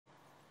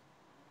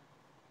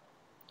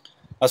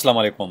السلام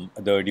علیکم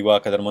د ډیوا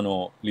قدرمنو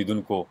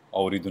لیدونکو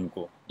او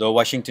ریدونکو د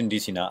واشنگټن ډي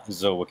سي نه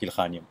زه وکیل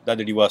خان یم. دا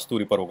د ډیوا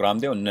ستوري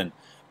پروګرام دی او نن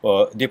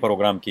په دې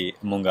پروګرام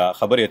کې مونږه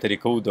خبرې اترې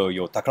کوو د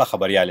یو تکړه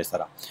خبريال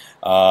سره،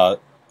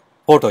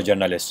 فوټو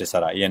جرنلسټ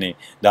سره، یعنی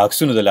د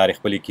عکسونو د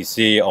لارې خپل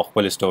کیسې او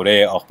خپل سټوري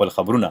او خپل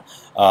خبرونه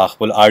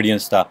خپل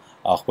آډینس ته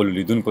خپل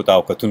لیدونکو ته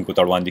او کتونکو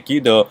ته وړاندې کړي.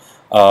 د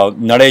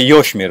نړۍ یو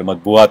شمیر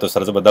مطبوعاتو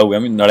سره زه به دا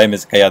ووایم، نړۍ مې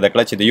ځکه یاده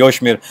کړه چې د یو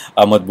شمیر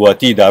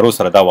مطبوعاتي ادارو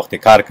سره دا وخت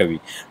کار کوي.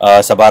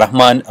 سبا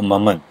رحمان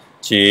ممن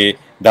چې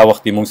دا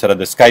وخت موږ سره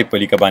د سکایپ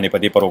په لیکه باندې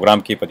په دې پروګرام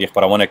کې په دې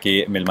خبرونه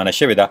کې ملمنه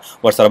شوې ده،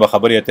 ورسره به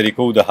خبرې اترې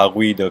کوو د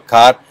هغوی د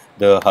کار،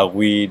 د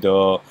هغوی د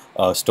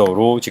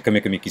سټورو چې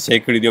کمې کیسې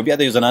کړي دي، او بیا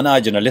د یو زنانه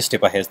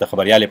جرنلسټ په حیث د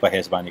خبریالې په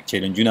حیث باندې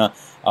چیلنجونه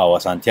او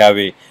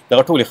اسانتیاوې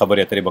دغه ټولې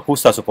خبرې اترې به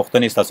کوو. ستاسو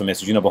پوښتنې ستاسو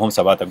میسجونه به هم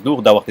سبا تږدو.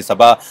 دا وخت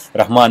سبا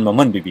رحمان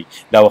ممن بیبي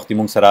دا وخت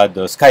موږ سره د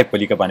سکایپ په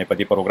لیکه باندې په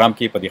دې پروګرام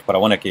کې په دې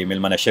خبرونه کې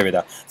ملمنه شوې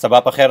ده. سبا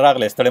په خیر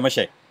راغلی، ستړی مه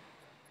شئ.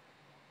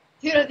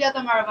 ډېره زیاته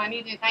مهرباني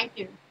دی.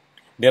 تhank you.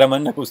 ډیره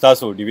مننه کوم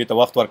تاسو ډیوي ته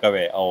وخت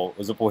ورکوي، او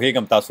زه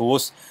پوهیږم تاسو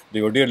اوس د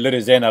یو ډیر لرې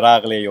ځای نه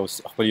راغلی، یو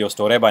خپل یو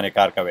سټوري باندې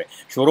کار کوي.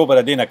 شروع به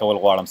له دې نه کول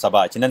غواړم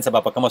سبا چې نن سبا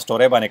په کومه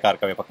سټوري باندې کار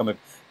کوي،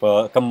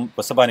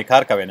 په څه باندې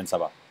کار کوي نن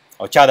سبا،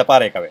 او چا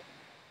دپاره یې کوي؟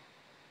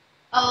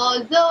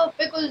 زه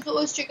بالکل زه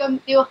اوس چې کوم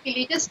دې وخت کې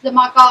لیټسټ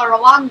زما کار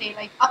روان دی،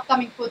 لایک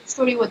اپکمینګ فوټ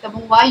سټوري ورته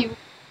موږ وایو،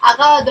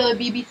 هغه د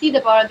بي بي سي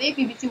دپاره دی،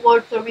 بي بي سي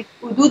ورلډ سروس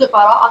اردو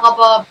دپاره. هغه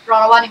به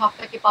روانې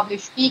هفته کې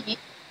پبلش کیږي.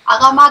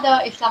 هغه ما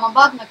د اسلام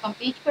آباد نه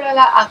کمپلیټ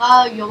کړله. هغه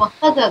یوه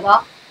ښځه ده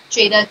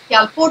چې د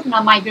سیالکوټ نه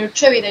مایګریټ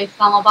شوې ده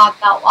اسلام آباد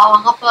ته، او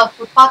هغه په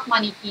فوټپات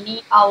باندې کینی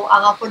او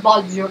هغه فوټبال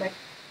جوړوي.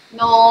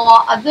 نو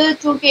زه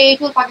چونکې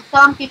ټول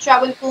پاکستان کې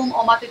ټراول کوم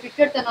او ماته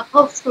ټویټر ته نه ښه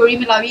سټوري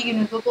ملاویږي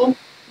نو زه کوم.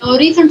 نو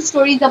ریسنټ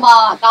سټوري زما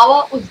دا وه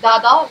اوس دا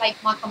ده،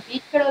 لایک ما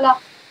کمپلیټ کړله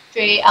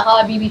چې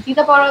هغه بي بي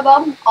سي دپاره ده.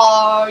 او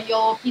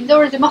یو 15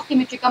 ورځې مخکې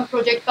مې چې کوم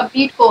پروجیکټ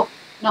کمپلیټ کو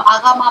نو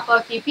هغه ما په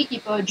کې پي کې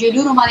په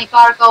جیلونو باندې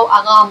کار کو.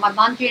 هغه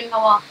مردان جیل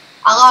نه وه،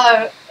 هغه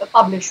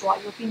پبلش وه،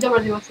 یو 15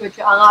 ورځې وشوې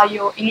چې هغه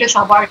یو انګلیش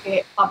اخبار کې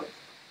پبلش.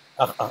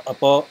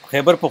 په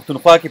خیبر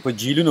پښتونخوا کې په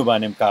جیلونو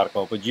باندې کار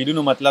کوو. په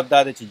جیلونو مطلب دا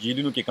دی چې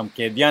جیلونو کې کم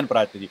قیدیان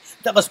پراته دي.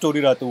 دغه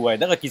سټوري راته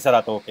ووایه، دغه کیسه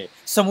راته وکړئ.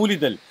 څه مو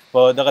لیدل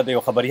په دغه د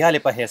یو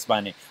خبریالې په حیث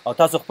باندې، او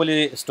تاسو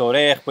خپلې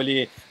سټورۍ خپلې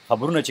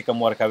خبرونه چې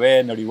کوم ورکوئ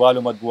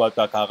نړیوالو مطبوعاتو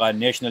ته، که هغه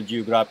نیشنل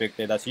جیوګرافیک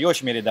دی، داسې یو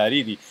شمېر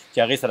ادارې دي چې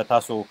هغې سره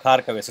تاسو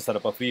کار کوئ څه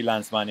سره په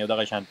فریلانس باندې او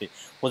دغه شانتې.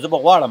 خو زه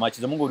به غواړم چې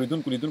زموږ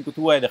لیدونکو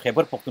ته ووایه د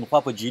خیبر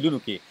پښتونخوا په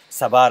جیلونو کې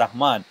سبا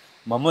رحمان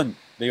ممن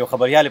د یو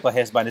خبریالې په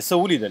حیث باندې څه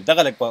ولیدل،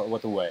 دغه لږ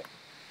ورته ووایه.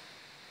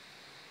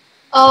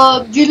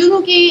 جیلونو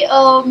کې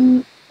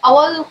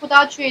اول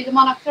خدا چې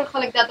زمان اکثر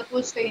خلک دا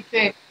تپوس کوي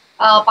چې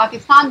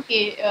پاکستان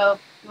کې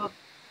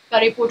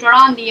که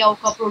ریپورټران دي او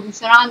که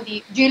پروډوسران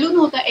دي،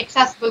 جیلونو ته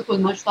اکسس بالکل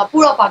نشته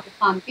پورا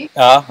پاکستان کې.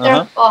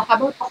 صرف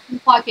خیبر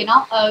پښتونخوا کې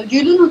نه،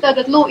 جیلونو ته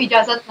د تلو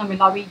اجازت نه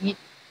ملاویږي.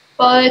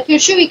 په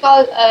تیر شوي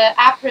کال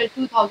اپریل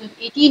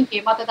 2018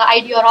 کې ماته دا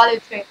آیډیا راغلی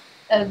چې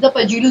زه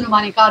په جیلونو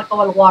باندې کار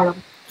کول غواړم،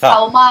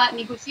 او ما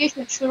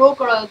نیګوسیشن شروع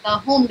کړل د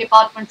ہوم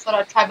ډپارټمنټ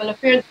سره، ټرایبل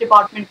افیرز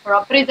ډپارټمنټ سره،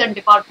 پریزن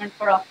ډپارټمنټ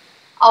سره.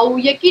 او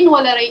یقین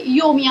ولرئ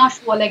یو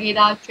میاشت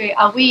ولګېده چې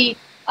هغوی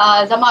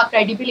زما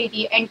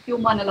کریډیبلیټي اینډ کیو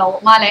منله.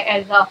 ماله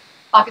ایز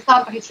پاکستان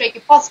په هسټري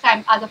کې فرست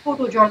ټایم ایز ا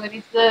فوټو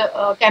جرنلسټ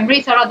کیمرې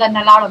سره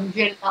دننه لاړم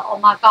جیل ته او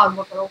ما کار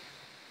وکړو.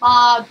 ما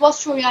 2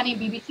 سټوریانې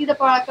بي بي سي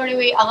دپاره کړې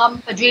وې، هغه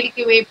هم په جیل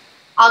کې وې.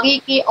 هغې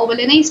کې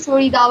اولنۍ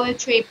سټوري دا وه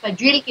چې په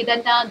جیل کې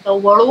دننه د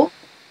وړو،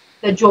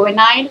 د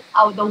جوینایل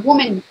او د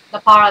وومن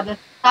دپاره د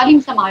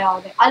تعلیم څه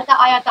معیار دی، هلته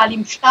آیا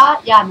تعلیم شته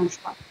یا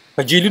نشته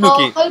په جیلونو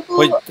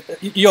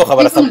کې؟ یو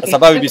خبره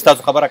سبا بیبي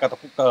ستاسو خبره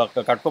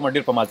کټ کومه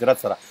ډېر په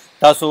معذرت سره،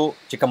 تاسو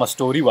چې کومه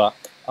سټوري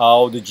وه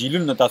او د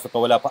جیلونو نه تاسو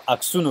کوله په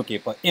عکسونو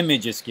کې، په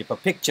ایمیجز کې، په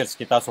پکچرز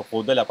کې تاسو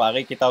ښودله، په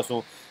هغې کې تاسو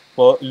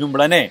په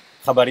لومړنۍ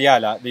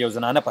خبریاله د یو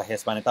زنانه په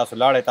حیث باندې تاسو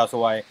لاړئ. تاسو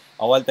وایئ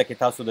اولته کې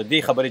تاسو د دې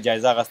خبرې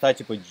جایزه اخیسته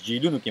چې په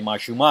جیلونو کې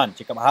ماشومان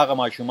چې کوم هغه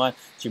ماشومان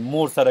چې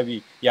مور سره وي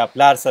یا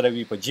پلار سره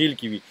وي په جیل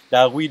کې وي،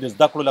 د هغوی د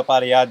زده کړو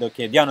لپاره یا د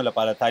قیدیانو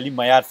لپاره تعلیم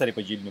معیار سره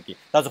په جیلونو کې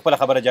تاسو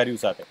خپله خبره جاري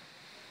وساتئ.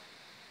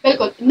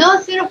 بالکل نه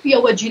صرف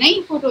یو جنۍ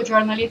فوټو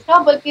جرنلسټ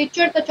بلکې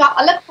چېرته چا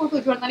الګ فوټو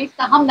جرنلسټ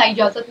ته هم دا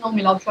اجازت نه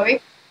ملاو شوی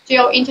چې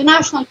یو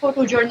انټرنیشنل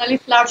فوټو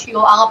جرنلسټ لاړ شي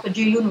او هغه په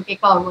جیلونو کې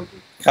کار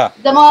وکړي.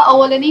 زما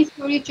اولنۍ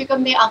سټوري چې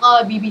کوم دی هغه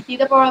بي بي سي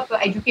دپاره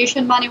په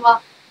ایجوکیشن باندې وه.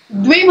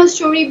 دویمه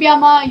سټوري بیا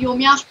ما یو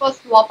میاشت پس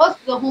واپس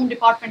د ہوم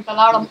ډپارټمنټ ته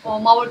لاړم او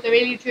ما ورته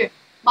ویلي چې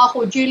ما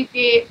خو جیل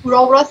کې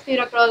پوره ورځ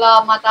تېره کړله،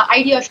 ما ته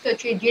آیډیا شته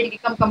چې جیل کې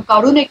کم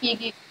کارونه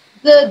کېږي،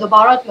 زه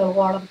دوباره تلل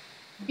غواړم.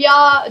 بیا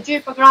جیل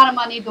په ګرانه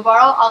باندې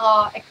دوباره هغه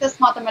اکسس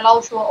ما ته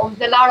ملاو شو او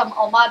زه لاړم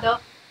او ما د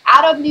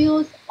عرب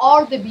نیوز او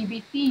د بي بي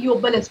سي یو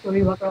بل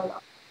سټوري وکړله.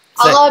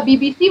 هغه بي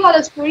بي سي والا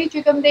سټوري چې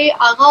کوم دی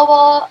هغه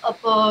وه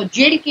په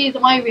جیل کې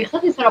زما یوې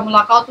ښځې سره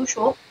ملاقات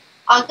وشو.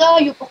 هغه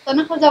یو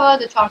پښتنه ښځه وه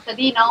د 4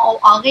 صدۍ نه، او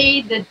هغې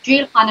د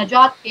جیل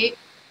خانجات کې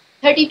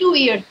 32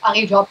 ایئرز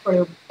هغې جاب کړی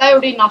و. دا یو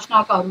ډېر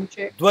ناشنا کار و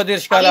چې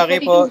 32 کاله هغې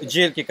په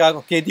جیل کې کار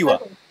قیدي وه.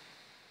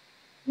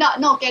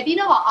 نو قیدی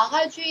نه وه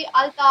هغه چې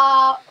هلته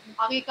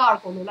هغې کار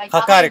کولو لایک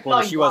ښه کار یې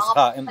کولو شي واز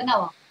نه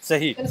وه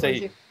صحیح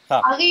صحیح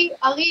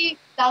هغې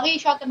د هغې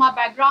شاته ما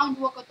بیک ګراوند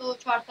وکتو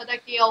چارسده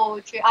کې او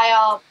چې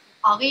آیا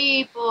هغې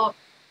په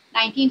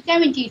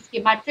 1970s کې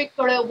میټریک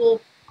کړی و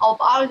او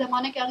په هغه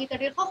زمانه کې هغې ته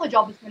ډېر ښه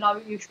جابس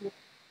ملاوي شو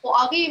خو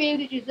هغې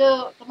ویلي چې زه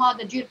زما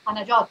د جیل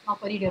خانجات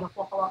نوکري ډېره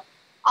خوښه وه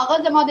هغه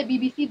زما د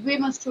BBC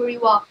دویمه سټوري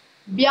وه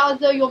بیا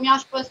زه یو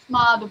میاشت پس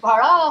ما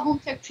دوباره هوم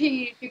سیکرټري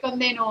چې کوم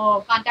دی نو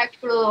کانټیکټ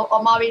کړو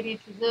او ما ویلي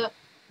چې زه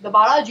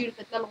دوباره جیل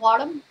ته تلل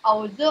غواړم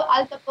او زه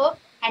هلته په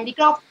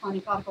هینډیکرافټ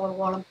باندې کار کول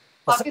غواړم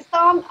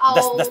پاکستان او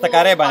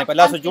دستکارۍ باندې په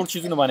لاسو جوړ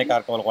شیزونو باندې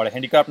کار کول غواړي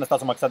هینډیکرافټ نه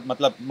ستاسو مقصد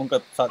مطلب مونږ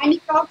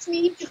هینډیکرافټ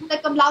مې چې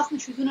خلک کوم لاس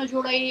نه شیزونه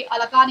جوړوي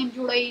الکان یې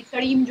جوړوي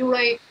سړي یې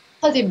جوړوي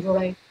ښځې یې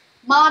جوړوي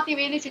ما ته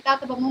ویلي چې تا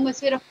ته به مونږ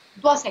صرف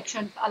 2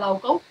 سیکشنز الاو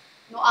کوو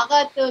نو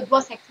هغه ته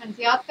 2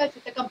 سیکشنز یاد کړه چې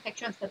ته کوم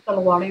سیکشنز ته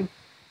تلل غواړې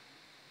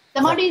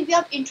زما ډېر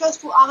زیات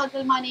انټرسټ و هغه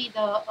ځل باندې د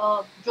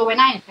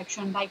جوونایل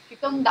سیکشن لایک چې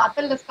کوم د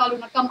 18 کالو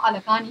نه کم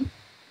الکاني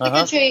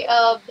ځکه چې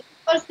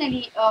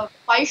پرسنلي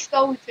خواهش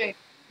ته و چې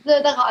زه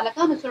دغه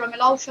الکانو سره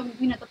ملاو شم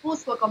دوی نه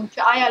تپوس وکړم چې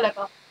آیا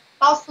لکه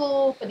تاسو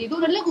په دې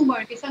دونه لږ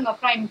عمر کې څنګه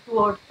کرایم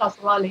ټورډ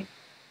تاسو والی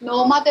نو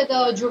ما ته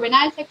د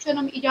جوونایل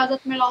سیکشن هم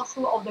اجازت ملاو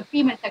شو او د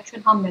فیمیل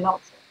سیکشن هم ملاو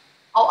شو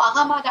او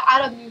هغه ما د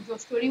عرب نیوز یو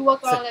سټوري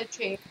وکړله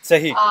چې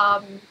صحیح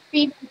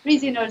female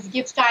prisoners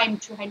gives time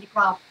to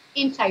handicraft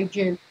inside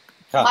jail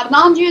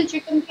مرنان جیل چې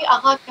کوم کې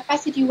هغه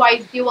کیپاسټي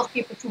وایز دی وخت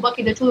کې په صوبه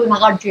کې د ټولو نه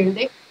غټ جیل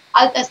دی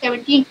هلته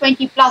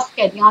 17-20 پلس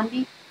قیدیان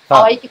دي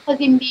او هغې کې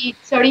ښځې هم دي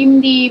سړي هم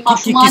دي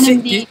ماشومان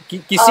هم دي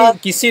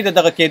کیسې د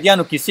دغه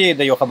قیدیانو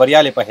کیسې د یو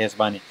خبریالې په حیث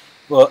باندې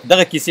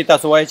دغه کیسې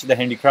تاسو وایئ چې د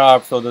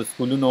هینډیکرافټس او د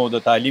سکولونو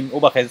د تعلیم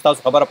وبخښئ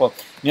تاسو خبره په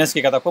منځ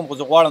کې کته کوم خو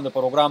زه غواړم د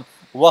پروګرام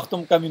وخت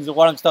هم کم زه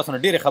غواړم چې تاسو نه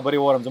ډېرې خبرې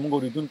واورم زموږ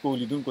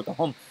لیدونکو ته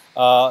هم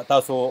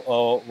تاسو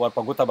ور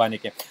په ګوته باندې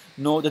کې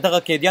نو د دغه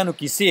قیدیانو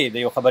کیسې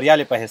د یو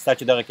خبریالې په حیث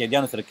چې دغه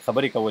قیدیانو سره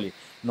خبرې کولې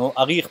نو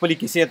هغې خپلې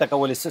کیسې ته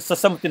کولې څه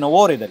سم ترې نه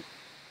واورېدل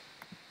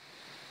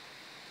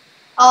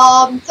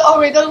څه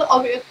اورېدل او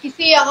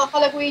کیسې هغه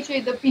خلک وایي چې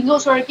د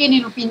 500 سره کښېني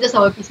نو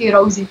 1500 کیسې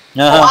راوځي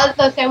او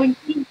هلته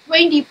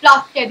 17-20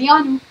 پلس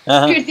قیدیان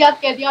ډېر زیات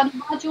قیدیان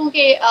ما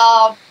چونکې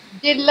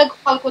ډېر لږ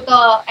خلکو ته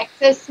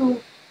اکسس و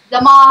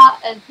زما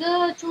زه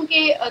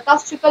چونکې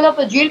تاسو چې کله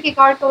په جیل کې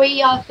کار کوئ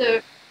یا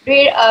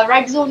ډېر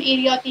ریډ زون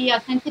ایریا کې یا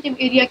سینسیټیو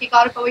ایریا کې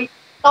کار کوئ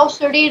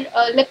تاسو ډېر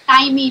لږ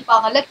ټایم وي په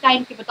هغه لږ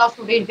ټایم کې به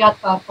تاسو ډېر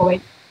زیات کار کوئ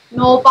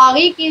نو په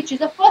هغې کې چې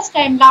زه فرسټ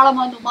ټایم لاړم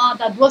نو ما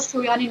دا 2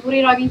 سټوریانې نورې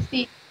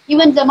راویستې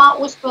ایون زما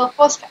اوس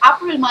په 1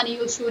 اپریل باندې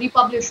یو سټوري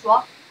پبلش وه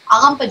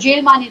هغه هم په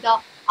جیل باندې ده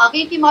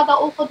هغې کې ما دا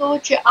وښودو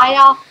چې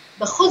آیا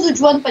د ښځو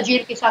ژوند په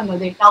جیل کې څنګه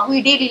دی د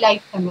هغوی ډیلی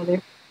لایف څنګه دی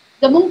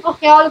زمونږ په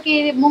خیال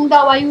کې مونږ دا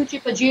وایو چې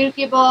په جیل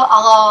کې به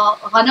هغه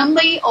غنم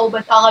وي او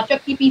بس هغه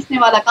چکی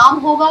پیسنے والا کام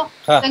ہوگا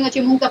څنګه چې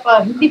مونږ ته په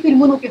هندي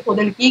فلمونو کې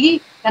ښودل کېږي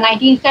د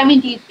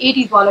 1970s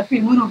 80s والا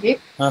فلمونو کې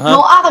نو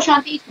هغه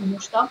شانتي هېڅ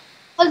نشته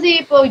ښځې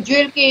په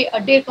جیل کې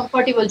ډېر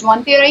کمفرټیبل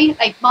ژوند تېروي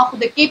لایک ما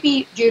خو د کے پي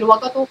جیل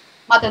وکتو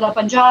ما ته د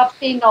پنجاب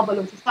سند او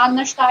بلوچستان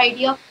نشته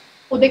آیډیا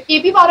خو د کے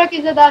پي باره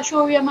کې زه دا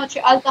شوې یم چې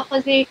هلته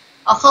ښځې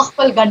ښه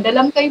خپل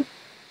ګنډل هم کوي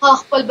ښه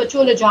خپل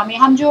بچو له جامې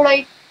هم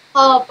جوړوي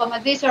په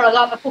مزې سره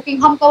ځان کوکینګ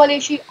هم کولی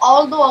شي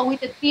although هغوی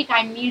ته 3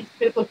 ټایم میلز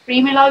بالکل فري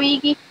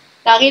ملاویږي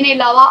د هغې نه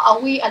علاوه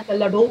هغوی هلته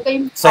لډو کوي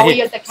هغوی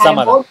هلته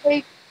کیرم بورډ کوي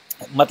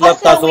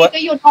مطلب تاسو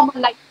یو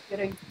نارمل لایف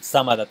تېروي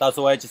سمه ده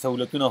تاسو وایئ چې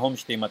سهولتونه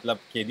هم شته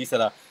مطلب قیدي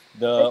سره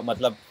د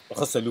مطلب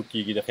ښه سلوک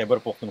کېږي د خیبر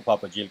پښتونخوا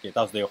په جیل کې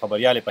تاسو د یو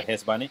خبریالې په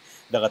حیث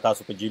باندې دغه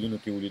تاسو په جیلونو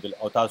کې ولیدل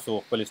او تاسو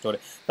خپل سټوري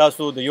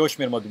تاسو د یو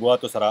شمېر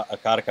مطبوعاتو سره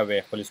کار کوئ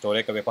خپل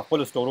سټوري کوئ په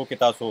خپلو سټورو کې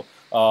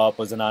تاسو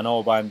په زنانو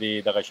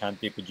باندې دغه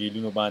شانتي په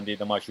جیلونو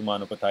باندې د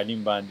ماشومانو په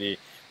تعلیم باندې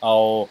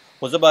او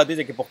خو زه به دې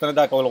ځای کې پوښتنه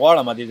دا کول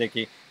غواړم دې ځای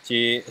کې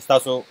چې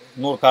ستاسو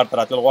نور کار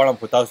ته راتلل غواړم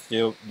خو تاسو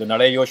چې د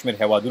نړۍ یو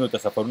شمېر هیوادونو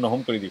ته سفرونه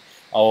هم کړي دي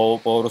او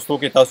په وروستو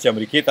کې تاسو چې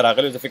امریکې ته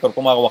راغلي زه فکر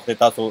کوم هغه وخت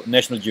تاسو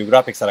نیشنل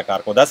جیوګرافیک سره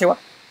کار کوئ داسې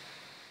وه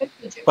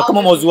په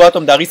کومو موضوعاتو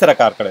هم د هغې سره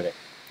کار کړی دی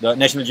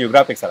د نیشنل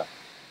جیوګرافیک سره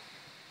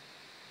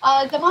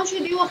زما چې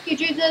دې وخت کې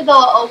چې زه د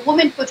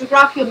وومن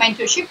فوټوګرافي او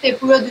مینټرشپ دی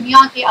پوره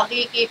دنیا کې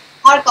هغې کې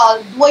هر کال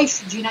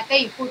 2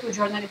 جینکۍ فوټو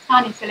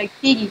جرنلستانې سلیکټ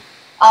کېږي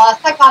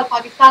سږ کال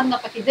پاکستان نه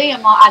پکې زه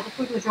یم ایز ا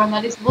فوټو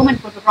جرنلست وومن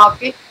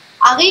فوټوګرافي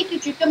هغې کې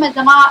چې کومه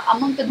زما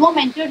موږ ته 2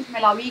 مینټرز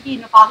ملاویږي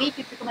نو په هغې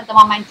کې چې کومه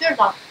زما مینټر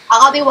ده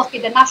هغه دې وخت کې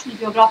د نیشنل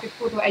جیوګرافیک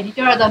فوټو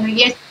ایډیټر ده نو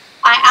یس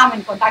آی ام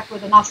ان کانټیکټ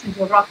ود د نیشنل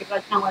جیوګرافیک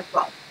رایټ ناو از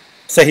ویل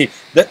صحیح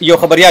د یو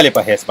خبریالې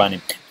په حیث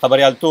باندې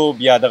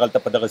خبریالتوب یا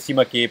دغلته په دغه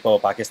سیمه کې په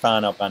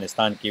پاکستان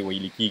افغانستان کې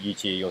ویل کېږي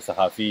چې یو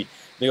صحافي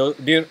د یو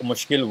ډېر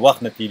مشکل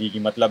وخت نه تېرېږي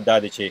مطلب دا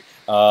دی چې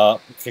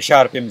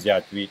فشار پې هم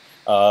زیات وي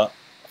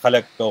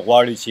خلک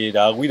غواړي چې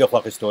د هغوی د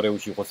خوښې سټورۍ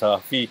وشي خو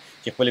صحافي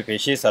چې خپلې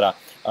پیشې سره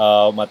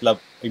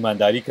مطلب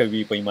ایمانداري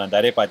کوي په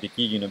ایماندارۍ پاتې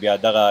کېږي نو بیا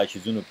دغه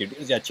شیزونو کې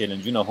ډېر زیات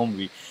چیلنجونه هم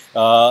وي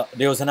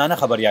د یو زنانه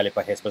خبریالې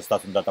په حیث به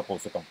ستاسو دا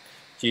تپوس وکړم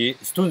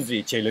چې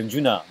ستونزې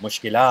چیلنجونه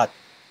مشکلات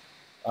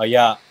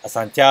یا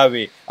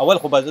اسانتیاوې اول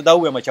خو به زه دا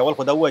ووایم چې اول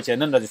خو دا ووایه چې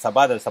نن ورځې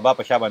سبا د سبا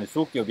په شا باندې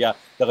څوک دي او بیا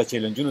دغه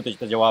چیلنجونو ته چې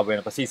ته جواب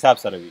وایې په څه حساب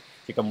سره وي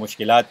چې کوم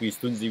مشکلات وي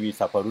ستونزې وي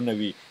سفرونه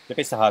وي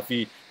ځکه صحافي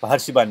په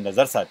هر شي باندې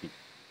نظر ساتي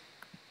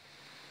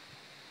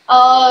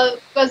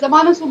که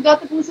زما نه څوک دا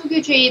تپوس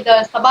وکړي چې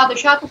د سبا د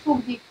شاته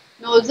څوک دي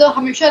نو زه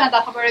همیشه نه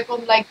دا خبره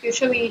کوم لایک تېر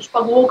شوي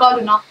شپږ اووه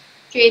کالونه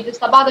چې د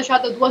سبا د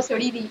شاته دوه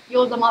سړي دي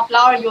یو زما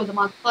پلار یو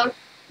زما خر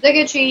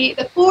ځکه چې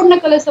د کور نه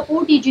کله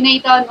سپورټ یې جنۍ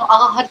ته نو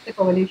هغه هر څه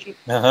کولی شي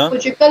خو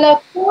چې کله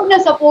کور نه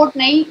سپورټ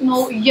نه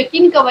نو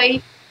یقین کوئ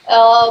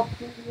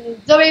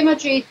زه وایم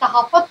چې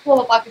صحافت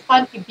خو په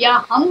پاکستان کې بیا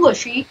هم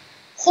وشي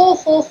خو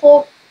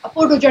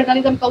فوټو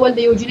جرنلزم کول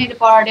د یو جنۍ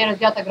لپاره ډېره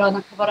زیاته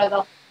ګرانه خبره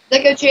ده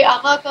ځکه چې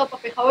هغه که په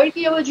پېښور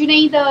کې یوه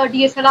جنۍ د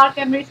DSLR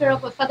کیمرې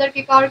سره په صدر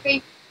کې کار کوي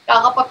که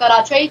هغه په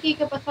کراچۍ کې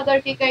که په صدر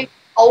کې کوي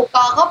او که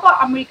هغه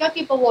په امریکا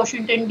کې په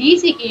واشنګټن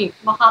DC کې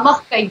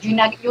مخامخ کوي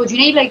یو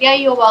جنۍ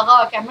لګیایي او هغه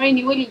کیمرې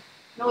نیولي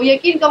نو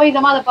یقین کوئ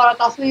زما دپاره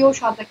تاسو یو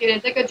شانته کې دی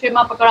ځکه چې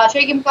ما په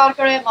کراچۍ کې هم کار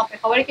کړی ما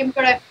پېښور کې هم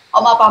کړی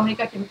او ما په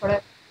امریکا کې هم کړی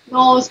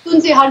نو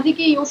ستونزې هر ځای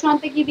کې یو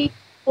شانته کې دي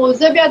خو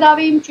زه بیا دا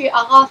وایم چې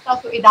هغه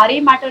ستاسو ادارې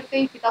میټر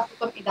کوي چې تاسو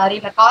کوم ادارې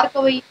له کار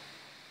کوئ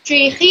چې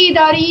ښې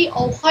ادارې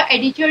او ښه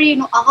ایډیټر یې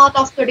نو هغه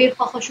تاسو ته ډېر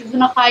ښه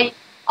ښځونه ښایي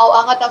او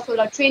هغه تاسو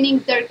له ټریننګ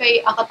درکوي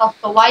هغه تاسو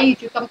ته وایي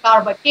چې کوم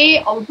کار به کوې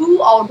او ډو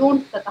او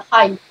ډونټ درته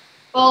ښایي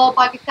په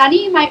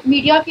پاکستاني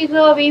میډیا کې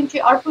زه وایم چې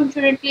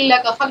انفارچونیټلی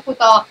لکه خلکو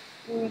ته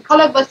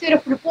خلک به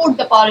صرف رپورټ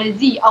دپاره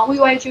ځي هغوی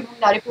وایي چې موږ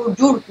دا رپورټ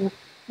جوړ کړو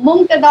موږ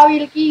ته دا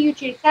ویل کېږي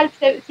چې سیلف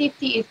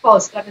سیفټي از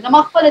فرسټ لکه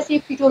زما خپله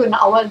سیفټي ټولو نه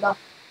اول ده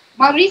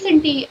ما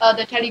ریسنټلی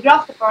د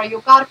ټیلیګراف دپاره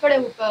یو کار کړی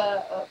و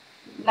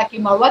په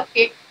لکي مروت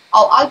کې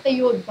او هلته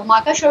یو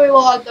دماکه شوی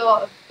و د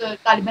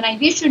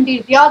طالبانایزیشن ډېر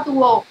زیات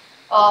و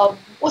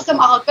اوس هم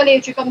هغه کلی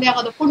چې کوم دی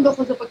هغه د کونډو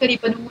ښځو په کلي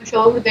په نوم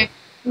مشهور دی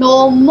نو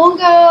موږ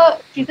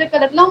چې زه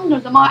کله تلم نو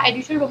زما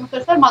ایډیټر به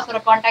مسلسل ما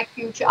سره کانټیکټ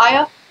کوي چې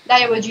آیا دا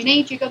یوه جنۍ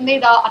چې کوم دی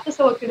دا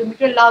 800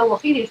 کیلومتر لار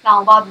وښي د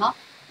اسلام آباد نه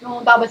نو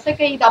دا به څه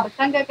کوي دا به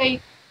څنګه کوي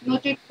نو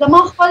چې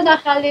زما خپل دا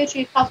خیال دی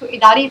چې تاسو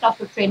ادارې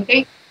تاسو ټرین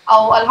کوي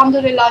او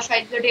الحمدلله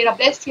شاید زه ډېره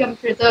بلیسټ یم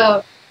چې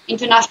زه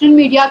انټرنیشنل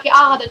میډیا کې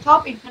هغه د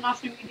ټاپ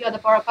انټرنیشنل میډیا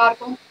دپاره کار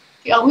کوم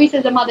چې هغوی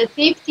ته زما د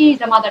سیفټي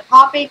زما د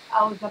ټاپک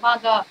او زما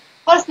د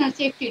پرسنل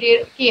سیفټي ډېر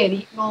کیر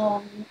دي نو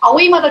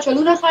هغوی ما ته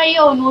چلونه ښایي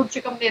او نور چې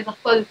کوم دی زه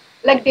خپل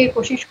لږ ډېر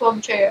کوشش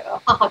کوم چې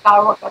ښه کار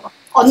وکړم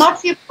او ناټ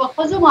صرف په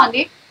ښځو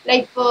باندې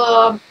لایک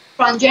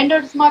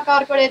ټرانسجنډرز ما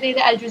کار کړی دی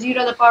د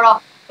الجزیره دپاره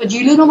په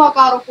جیلونو ما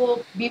کار وکړو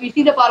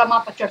BBC دپاره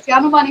ما په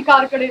چرسیانو باندې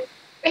کار کړی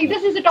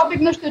داسې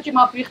ټاپک نشته چې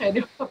ما پرېښی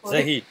دی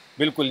صحیح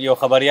بالکل یو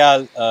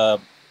خبریال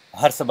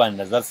هر څه باندې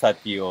نظر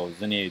ساتي او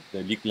ځینې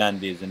د لیک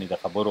لاندې ځینې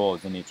د خبرو او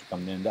ځینې چې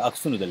کوم د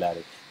عکسونو د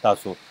لارې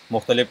تاسو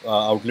مختلف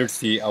آوټلیټس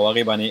دي او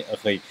هغې باندې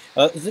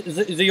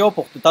ښیي زه یو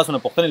تاسو نه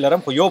پوښتنې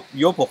لرم خو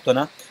یو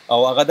پوښتنه او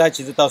هغه دا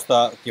چې زه تاسو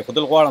ته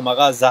کېښودل غواړم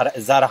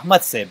هغه زار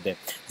احمد صاحب دی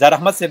زار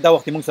احمد صاحب دا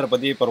وخت موږ سره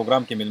په دې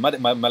پروګرام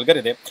کې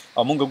ملګری دی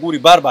او موږ ګوري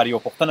بار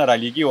یو پوښتنه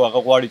رالیږي او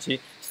هغه غواړي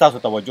چې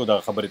ستاسو توجه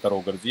دغه خبرې ته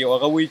راوګرځي او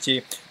هغه وایي چې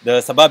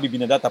د سبا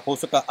بیبي نه دا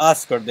تپوس وکړه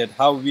ask her that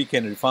how we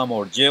can reform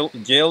our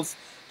jails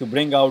to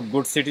bring out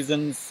good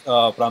citizens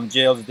from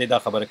jails دا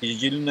خبره کوي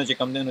جیلونه چې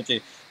کم دی نو چې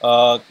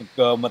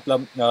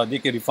مطلب دې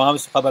کې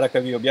ریفارمز خبره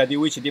کوي او بیا دې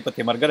وایي چې دې په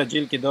تیمرګره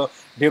جیل کې د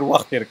ډېر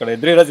وخت تېر کړی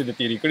 3 ورځې د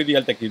تېرې کړي دي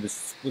هلته کې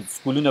د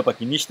سکولونه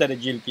پکې نشته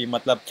د جیل کې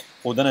مطلب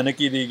ښودنه نه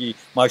کېدېږي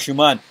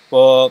ماشومان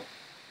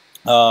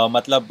په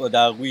مطلب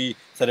د هغوی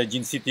سره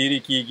جنسي تېرې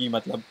کېږي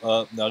مطلب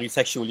د هغوی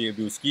سیکشولي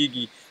ابیوز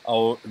کېږي او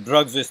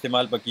ډرګز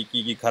استعمال پکې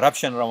کېږي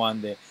کرپشن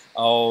روان دی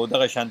او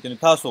دغه شانتي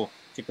نو تاسو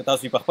چې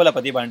تاسو په خپله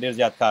په دې باندې ډېر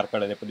زیات کار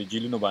کړی دی په دې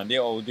جیلونو باندې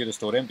او ډېر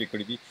سټورۍ هم پرې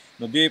کړي دي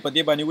نو دوی په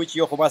دې باندې وایي چې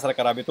یو خو ما سره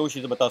که رابطه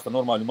وشي زه به تاسو ته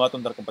نور معلومات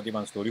هم درکړم په دې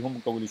باندې سټوري هم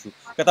کولی شو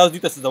که تاسو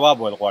دوی ته څه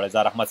ځواب ویل غواړئ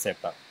زار احمد صاحب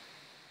ته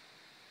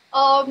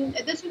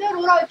داسې ده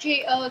وروره چې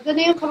زه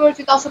نه یم خبر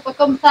چې تاسو په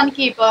کوم سن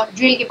کې په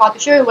جیل کې پاتې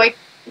شوی وئ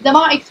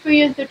زما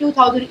ایکسپیرینس د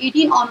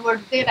 2018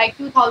 آنورډز دی لایک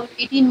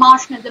 2018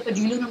 مارچ نه زه په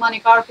جیلونو باندې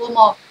کار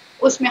کوم او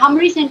اوس مې هم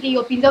ریسنټلی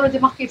یو 15 ورځې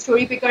مخکې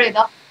سټوري پې کړې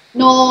ده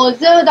نو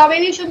زه دا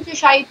ویلی شم چې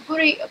شاید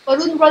ګورئ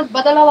پرون ورځ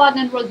بدله وه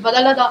نن ورځ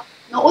بدله ده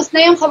نو اوس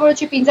نه یم خبره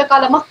چې 15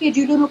 کاله مخکې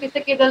جیلونو کې څه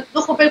کېدل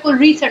زه خو بالکل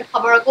ریسنټ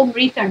خبره کوم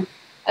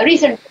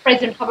ریسنټ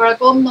پریزنټ خبره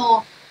کوم نو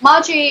ما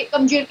چې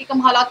کوم جیل کې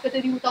کوم حالات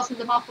کتلي وو تاسو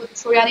زما خو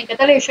سټوریانې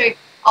کتلی شئ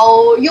او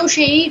یو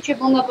شی چې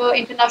موږ په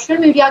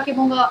انټرنیشنل میډیا کې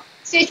موږ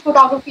سټیج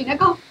فوټوګرافي نه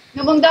کوو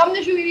نو موږ دا هم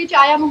نه شو ویلی چې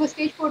آیا موږ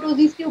سټیج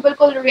فوټوز ایستي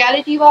بالکل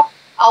ریالټي وه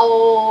او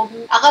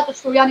هغه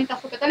سټوریانې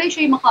تاسو کتلی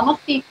شئ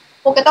مخامخ دي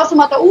خو که تاسو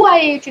ماته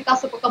ووایئ چې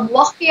تاسو په کوم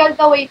وخت کې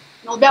هلته وئ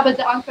نو بیا به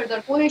زه انسر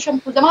درکولی شم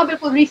خو زما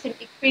بالکل ریسنټ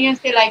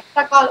ایکسپیرینس دی لایک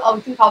سږ کال او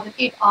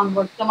 2008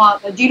 آنورډ زما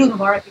د جیلونو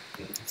باره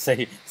کې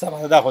صحیح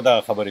سبا دا خو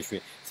دغه خبرې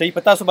شوې صحیح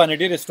په تاسو باندې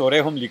ډېرې سټورۍ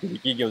هم لیکل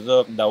کېږي او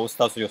زه دا اوس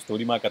تاسو یو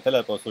سټوري ما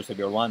کتله په سوشل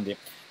بیروان دی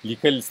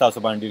لیکل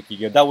ستاسو باندې ډېر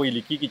کېږي دا ویل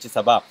کېږي چې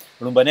سبا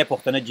لومبنۍ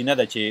پوښتنه جینه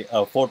ده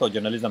چې فوټو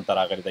جرنلزم ته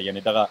راغلې ده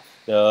یعنې دغه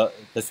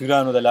د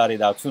تصویرانو د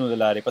لارې د عکسونو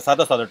د لارې په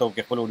ساده ټوپ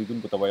کې خپلو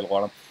اورېدونکو ته ویل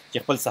غواړم چې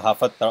خپل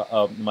صحافت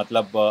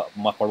مطلب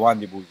مخ پر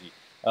وړاندې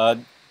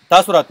بوځي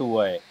تاسو راته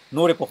ووایئ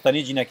نورې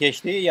پوښتنې جینکې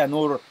شتې یا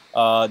نور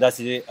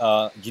داسې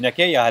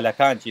جنکۍ یا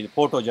هلکان چې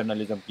فوټو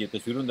جرنالیزم کې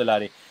تصویرونو د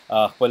لارې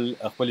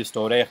خپل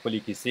سټورۍ خپلې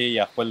کیسې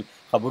یا خپل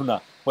خبرونه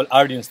خپل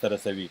آډینس ته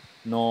رسوي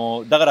نو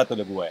دغه راته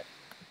لږ ووایه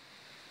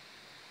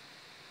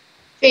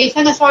چې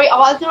څنګه سوري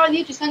اواز نه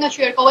راځي چې څنګه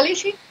شیر کولی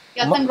شي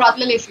یا څنګه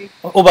راتللی شي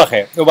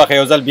وبخښئ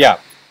یو ځل بیا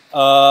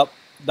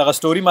دغه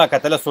سټوري ما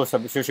کتله څو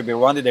شېبې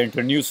وړاندې د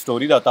انټرنیوز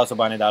سټوري ده تاسو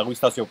باندې د هغوی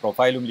ستاسو یو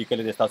پروفایل هم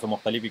لیکلی دی ستاسو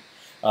مختلفې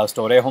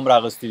سټورۍ هم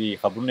راغستې دي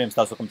خبرونه هم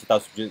ستاسو کوم چې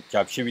تاسو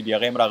چاپ شوي دي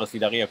هغې هم راغستې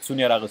دي هغې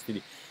عکسونه یې راغستې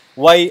دي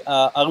وایي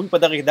هغوی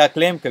په دغه دا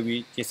کلیم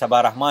کوي چې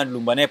سبا رحمان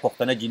لومبنۍ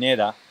پښتنه جینۍ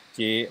ده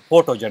چې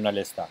فوټو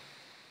جرنلسټ ده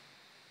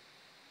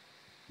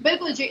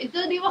بالکل چې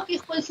زه دې وخت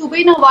کې خپل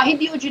صوبې نه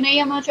واحد یو جینۍ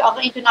یم چې هغه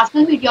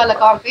انټرنیشنل میډیا له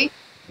کار کوي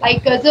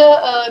لایک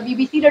زه بي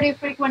بي سي له ډېر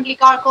فریکوینټلی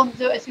کار کوم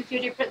زه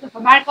اسوسییټډ پریس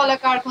اف امریکا له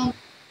کار کوم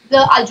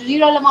زه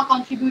الجزیرا له ما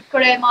کنټریبیوټ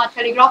کړی ما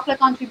ټیلیګراف له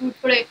کنټریبیوټ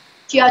کړی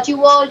چیاچی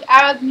ورلډ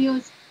عرب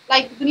نیوز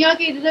لایک دنیا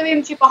کې زه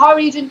وایم چې په هر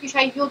ریجن کې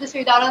شاید یو داسې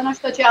اداره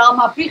نشته چې هغه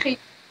ما پرېښي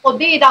خو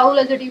دې ادارو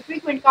له زه ډېر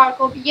فریکوینټ کار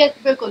کوم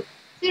یس بالکل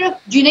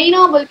صرف جینۍ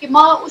نه بلکې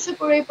ما اوسه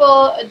پورې په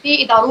دې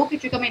ادارو کې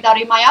چې کوم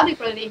ادارې ما یادې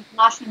کړلې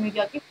انټرنیشنل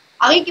میډیا کې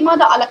هغې کې ما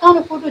د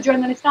الکانو فوټو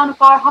جرنلسټانو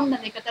کار هم نه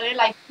دی کتلی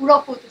لایک پوره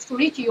فوټو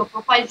سټوري چې یو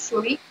پروفایل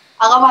سټوري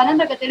هغه ما نه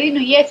ده کتلی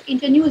نو یس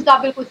انټرنیوز دا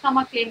بالکل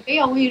سمه کلیم کوي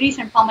هغوی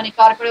ریسنټ ما باندې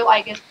کار کړی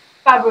آی ګس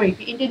فبروري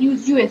کې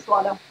انټرنیوز یو اس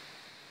والا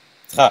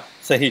ښه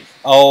صحیح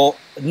او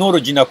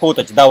نورو جینکو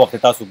ته چې دا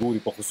وخت تاسو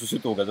ګوري په خصوصي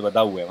توګه زه به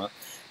دا ووایم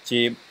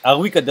چې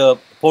هغوی که د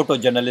فوټو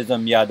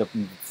جرنالیزم یا د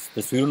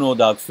تصویرونو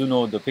د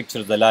عکسونو د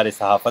پکچرز د لارې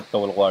صحافت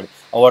کول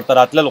غواړي او ورته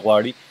راتلل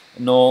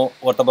غواړي نو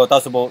ورته به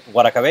تاسو به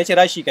غوره کوئ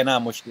چې راشي که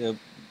نه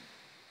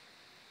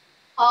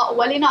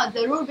ولې نه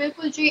ضرور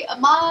بالکل چې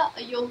ما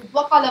یو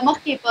 2 کاله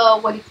مخکې په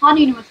ولي خان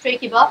یونیورسټۍ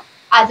کې به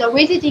ایز ا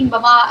ویزټینګ به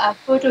ما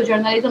فوټو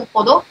جرنالیزم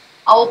ښودو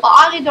او په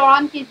هغې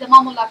دوران کې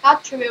زما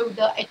ملاقات شوی و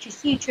د ایچ ای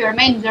سی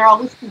چیرمین زه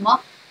راغوستې وم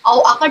او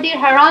هغه ډېر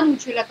حیران و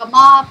چې لکه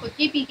ما په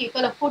کې پي کې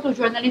کله فوټو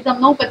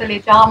جرنالیزم نه و کتلی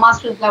چې هغه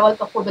ماسټرز لیول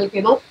ته ښودل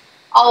کېدو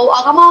او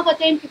هغه ما هغه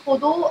ټایم کې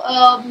ښودو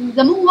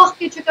زموږ وخت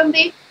کې چې کوم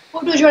دی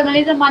فوټو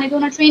جرنالیزم باندې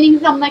دونه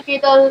ټریننګز هم نه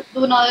کېدل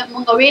دونه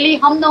مونږ ویلې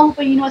هم نه وو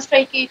په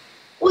یونیورسټۍ کې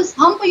اوس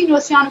هم په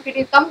یونیورسټیانو کې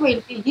ډېر کم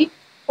ویل کېږي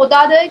خو دا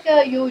ده که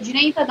یو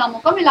جینۍ ته دا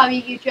موقع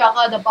ملاویږي چې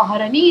هغه د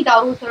بهرني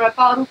ادارو سره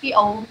کار وکړي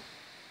او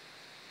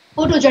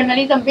فوټو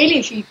جرنالیزم ویلی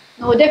شي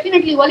نو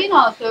ډیفینیټلی ولې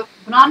نه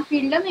ګران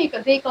فیلډ نه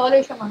که زه یې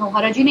کولی شم نو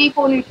هره جینۍ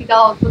کولی شي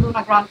دا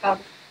دونه ګران کار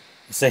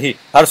صحیح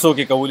هر څوک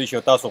یې کولی شي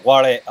او تاسو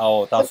غواړئ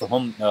او تاسو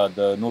هم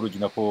د نورو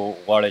جینکو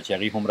غواړئ چې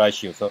هغوی هم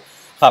راشي او څه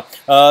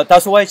ښه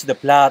تاسو وایئ چې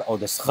د پلار او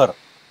د سخر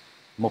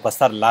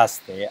مفسر لاس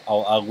دی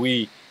او هغوی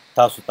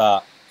تاسو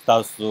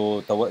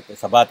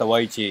سبا ته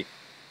وایي چې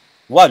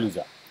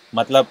والوځه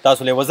مطلب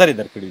تاسو له وزرې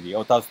درکړي دي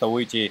او تاسو ته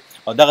وایي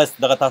چې او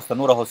دغه تاسو ته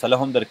نوره حوصله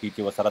هم درکړي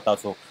چې ورسره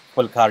تاسو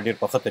خپل کار ډېر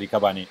په ښه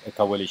طریقه باندې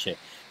کولی شئ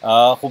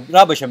خو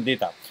را به شم دې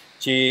ته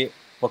چې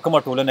په کومه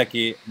ټولنه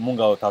کې مونږ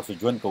او تاسو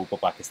ژوند کوو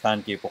په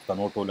پاکستان کې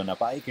پښتنو ټولنه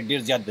په هغې کې ډېر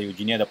زیات د یو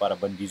جینۍ دپاره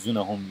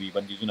بندیزونه هم وي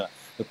بندیزونه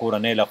د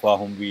کورنۍ لخوا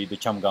هم وي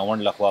د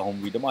چمګاونډ لخوا هم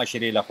وي د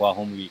معاشرې لخوا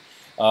هم وي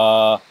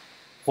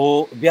خو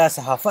بیا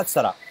صحافت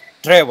سره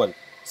ټریول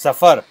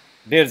سفر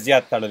ډېر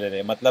زیات تړلی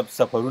دی مطلب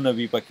سفرونه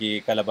وي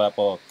پکې کله به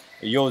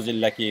په یو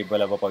ضلع کې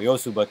بله به په یو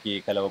صوبه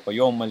کې کله به په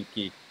یو ملک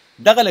کې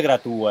دغه لږ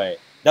راته ووایئ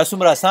دا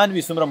څومره اسان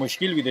وي څومره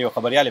مشکل وي د یو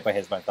خبریالې په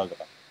حیث باندې تاسو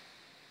لپاره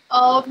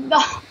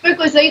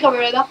بالکل صحیح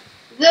خبره ده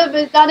زه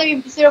دا نه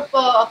ویم چې صرف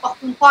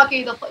پښتونخوا کې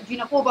د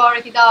جینکو په اړه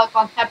کې دا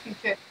کانسپټ وي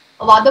چې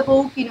واده به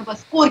وکړي نو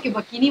بس کور کې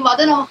به کیني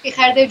واده نه مخکې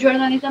خیر دی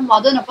جرنالیزم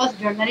واده نه پس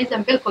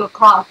جرنالیزم بالکل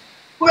خراب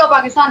پوره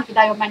پاکستان کې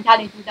دا یو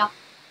منټالیټي ده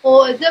خو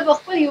زه به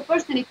خپل یو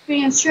پرسنل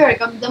ایکسپیرینس شیر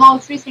کوم زما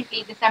اوس ریسنټلی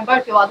دسمبر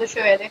کې واده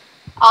شوی دی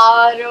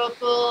او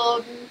په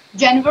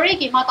جنوري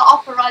کې ما ته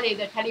آفر راغلی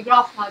د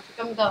ټیلیګراف نه چې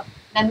کوم د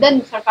لندن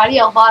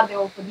سرکاري اخبار دی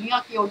او په دنیا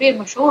کې یو ډېر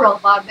مشهور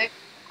اخبار دی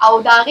او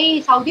د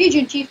هغې سعودي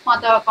ایجنټ چیف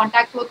ما ته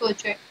کانټیکټ وکړ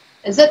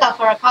چې زه تا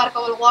سره کار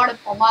کول غواړم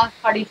او ما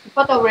ډېر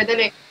صفته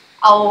اورېدلې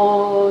او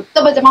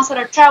ته به زما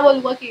سره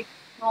ټراول وکړې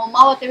نو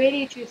ما ورته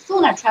ویلي چې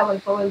څونه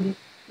ټراول کول دي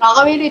نو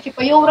هغه ویلي چې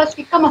په یو ورځ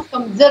کې کم از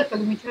کم 1000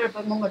 کیلومتر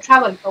به مونږ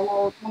ټراول کوو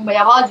او مونږ به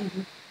یوازې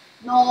ځو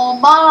نو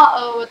ما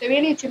ورته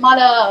ویلي چې ما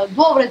له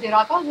 2 ورځې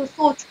راکړه زه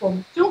سوچ کوم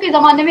چونکې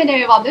زما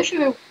نوی واده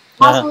شوی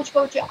ما سوچ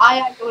کوم چې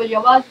آیا یو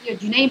یوازې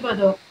جینۍ به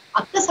د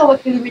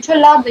 800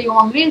 کیلومتر لار د یو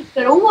انګریز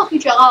سره ووهي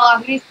چې هغه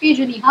انګریز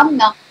پیژني هم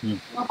نه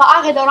نو په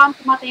هغې دوران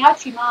کې ما ته یاد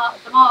شي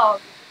زما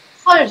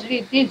خلک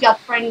ډېر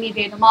زیات فرینډلي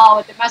دی نو ما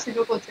ورته میسج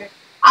وکړو چې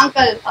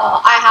انکل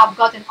I have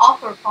got an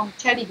offer from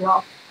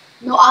Telegraph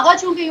نو هغه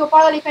چونکې یو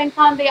پړه لیکه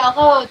انسان دی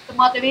هغه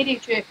ما ته ویلي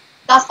چې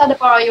دا ستا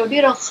دپاره یو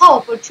ډېره ښه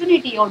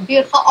اپورچونیټي او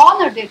ډېر ښه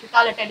آنر دی چې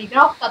تا له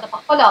ټیلیګراف تا د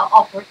پخپله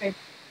آفر کوي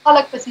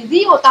خلک پسې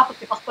ځي او تا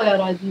پسې پخپله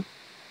راځي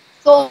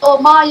سو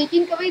ما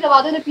یقین کوئ د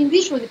واده نه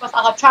 15 ورځې پس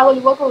هغه ټراول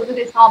وکړو زه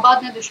د اسلام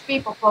آباد نه د شپې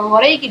په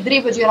فروری کې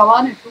 3 بجې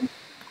روانه شوم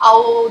او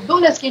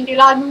 12 غنټې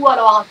لار مې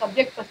ووهله او هغه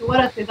سبجیکټ پسې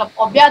ورسېدم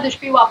او بیا د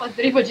شپې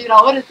واپس 3 بجې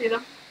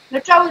راورسېدم نو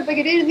ټراول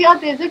پکې ډېر زیات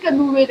دی ځکه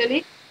مې وویللې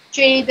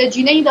چې د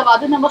جینۍ د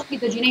واده نه مخکې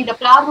د جینۍ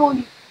د پلار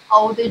رول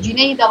او د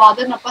جنۍ د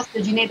واده نه پس د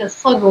جنۍ د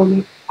سر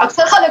وروړي.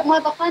 اکثر خلک ما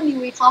ته خاندي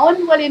وایي خاوند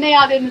ولې نه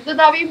یاد نو زه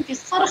دا وایم چې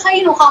سر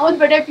ښایي نو خاوند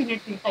به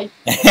ډیفینټلی ښایي.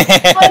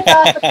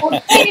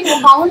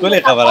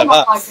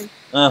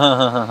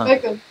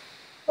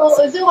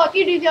 زه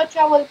واقعي ډېر زیات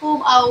ټراول کوم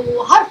او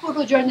هر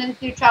فوټو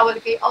جرنلسټ ټراول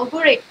کوي او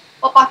ګورئ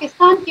په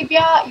پاکستان کې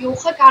بیا یو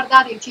ښه کار دا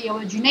دی چې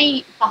یوه جنۍ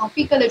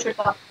صحافي کله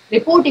چېرته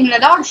ریپورټینګ له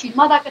لاړ شي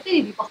ما دا کتلي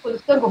دي په خپلو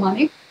سترګو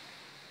باندې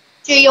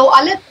چې یو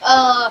الګ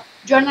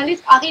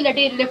جرنلسٹ هغې له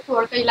ډېر لفټ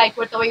ورکوي لایک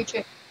ورته وایي چې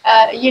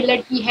یہ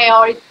لڑکی ہے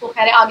اور اس کو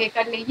خیر آگے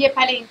کر لیں یہ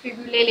پہلے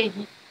انٹرویو لے لے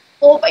گی.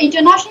 خو په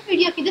انټرنیشنل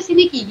میډیا کې داسې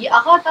نه کېږي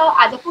هغه ته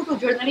ایز ا فوټو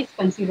جرنلسټ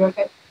کنسیډر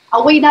کوي او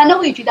وایي دا نه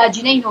وایي چې دا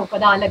جنۍ نو که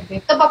دا الګ دی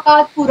ته به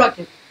کار پوره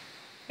کوي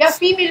بیا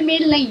فیمیل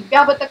میل نه وي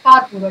بیا به ته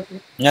کار پوره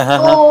کوي.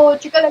 نو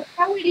چې کله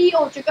راوړي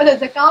او چې کله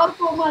زه کار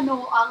کوم نو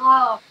هغه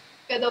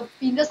که د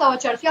 1500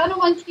 چرسیانو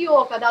منځ کې او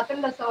که د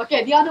 1300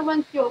 قیدیانو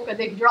منځ کې او که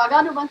د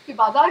اجراګانو منځ کې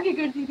بازار کې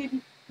ګرځېدلي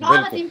نو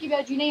هغه ټیم کې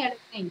بیا جنۍ الګ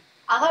نه وي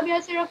هغه بیا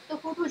صرف د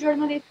فوټو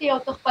جرنلسټ دی او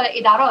ته خپله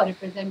اداره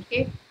ریپرزینټ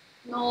کوي.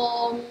 نو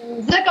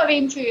ځکه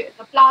ویم چې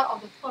د پلار او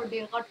د خور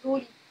ډېر غټ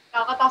رول که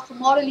هغه تاسو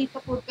مورلی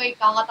سپورټ کوي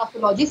که هغه تاسو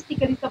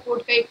لاجسټیکلي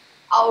سپورټ کوي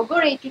او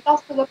ګورئ چې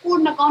تاسو ته د کور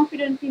نه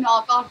کانفیډنس وي نو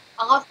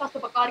هغه ستاسو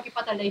په کار کې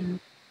پته لګي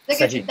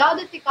ځکه چې دا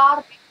داسې کار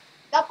دی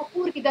دا په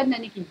کور کې دننه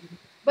نه کېږي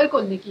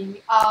بلکل نه کېږي.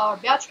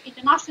 بیا چې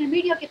انټرنیشنل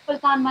میډیا کې خپل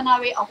ځان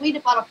مناوي هغوی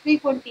دپاره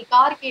فریکونټلي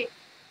کار کوي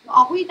نو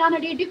هغوی تا نه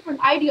ډېر ډفرنټ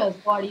آیډیاز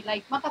غواړي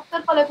لایک ماته اکثر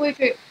خلک وایي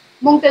چې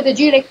مونږ ته د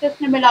جیل اکسس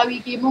نه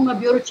ملاویږي مونږ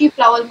بیورو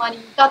چیف لاول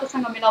ماني تا ته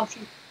څنګه ملاو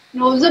شي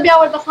نو زه بیا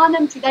ورته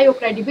خاندم چې دا یو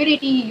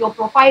کریډیبیلیټي یو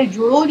پروفایل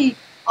جوړولي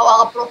او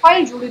هغه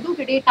پروفایل جوړېدو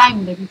کې ډېر ټایم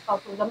لګي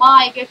ستاسو زما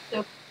آی ګیس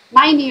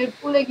 9 ایئرز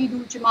ولګېدو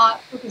چې ما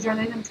فوټو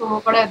جرنلزم شروع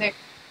کړی دی.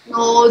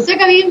 نو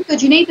ځکه ویم که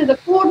جنۍ ته د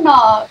کور نه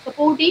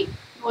سپورټ وي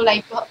نو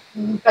لایک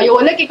که یو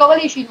هلکې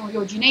کولی شي نو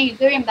یو جنۍ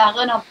زه ویم د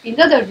هغه نه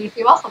 15 درجې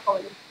سیوا ښه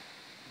کولی.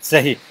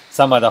 صحیح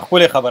سمه ده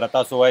ښکلې خبره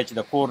تاسو وایئ چې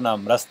د کور نه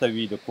مرسته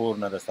وي د کور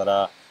نه د سره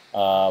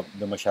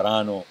د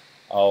مشرانو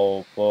او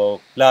په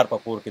پلار په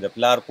کور کې د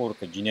پلار کور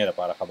که جینۍ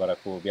لپاره خبره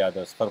کوو بیا د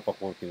سخر په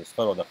کور کې د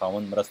سخر او د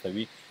خاوند مرسته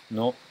وي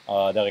نو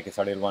دغه کې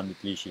سړی روان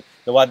تللی شي.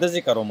 د واده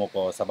ذکر ومو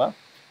په سبا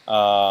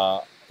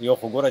یو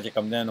خو ګوره چې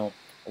کوم دی نو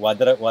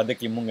واده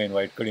کې مونږ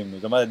انوایټ کړي نو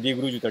زما د دې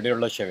ګروجو ته ډېر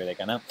لږ شوی دی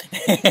که نه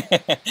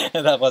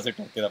دا خو هسې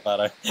ټوکې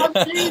دپاره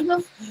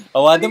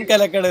او واده هم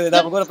کله کړی دی دا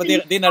خو ګوره په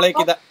دې نړۍ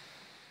کې دا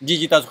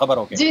جی تاسو خبر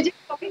وکړئ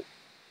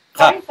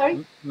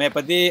مې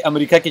په دې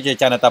امریکا کې چې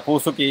چانه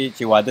تاسو کې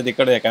چې واده دې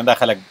کړی کنده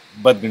خلک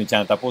بد غني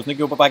چانه تاسو نه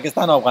کې په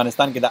پاکستان او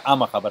افغانستان کې د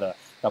عامه خبره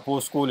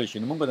تاسو کول شي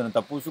موږ به نه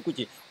تاسو کو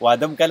چې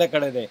واده هم کله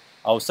کړی دی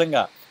او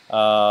څنګه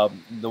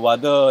د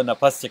واده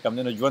نفس چې کوم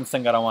نه ژوند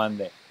څنګه روان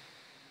دی.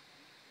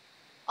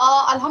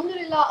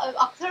 الحمدلله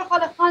اکثر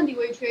خلک خاندي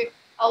وایي چې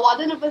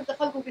واده نه پس د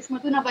خلکو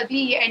قسمتونه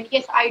بدلیږي and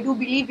yes I do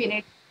believe in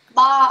it.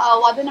 ما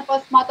واده نه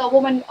پس ما ته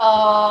وومن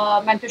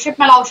منټرشپ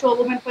ملاو شو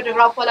وومن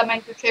فوټوګراف والا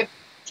منټرشپ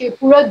چې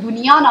پوره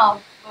دنیا نه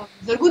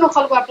زرګونو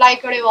خلکو اپلای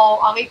کړی و او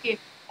هغې کې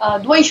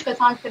 22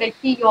 کسان سلیکټ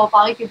کېږي او په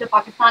هغې کې زه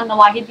پاکستان نه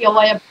واحد یو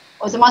وایم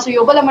او زما سره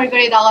یو بله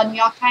ملګرې د هغه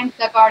نیویارک ټایمز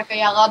ته کار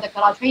کوي هغه د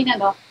کراچۍ نه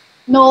ده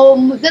نو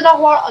زه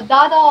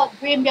دا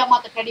دویم بیا ما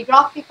ته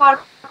ټیلیګراف کې کار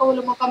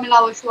کولو موقع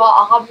ملاوه شوه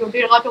هغه یو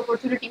ډېر غټ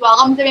اپورچونټي و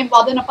هغه هم زه ویم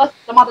واده نه پس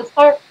زما د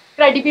ستر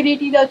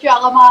کریډیبیلیټي ده چې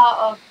هغه ما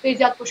ډېر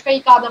زیات کوشش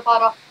کوي کار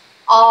دپاره.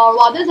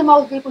 واده زما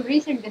اوس بلکل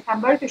ریسنټ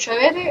ډسمبر کې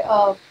شوی دی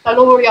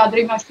 4 یا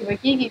 3 میاشتې به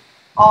کېږي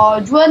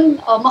ژوند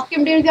مخکې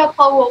هم ډېر زیات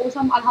ښه و اوس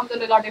هم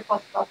الحمدلله ډېر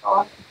فسټ کلاس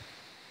روان دی.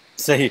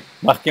 صحیح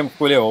مخکې هم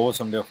ښکلی و اوس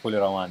هم ډېر ښکلی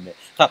روان دی.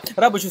 ښه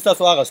را به شو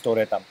ستاسو هغه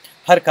سټورۍ ته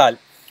هر کال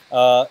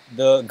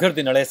د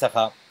ګردې نړۍ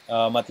څخه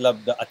مطلب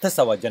د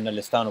 800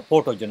 جرنلستانو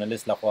فوټو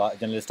جرنلسټ لخوا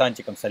جرنلستان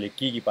چې کوم سلیکټ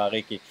کېږي په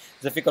هغې کې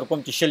زه فکر کوم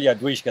چې 20 یا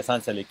 22 کسان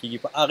سلیکټ کېږي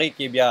په هغې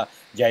کې بیا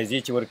جایزې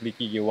چې ورکړي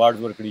کېږي اواډز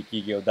ورکړي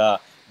کېږي او دا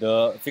د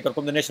فکر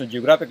کوم د نیشنل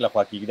جیوګرافیک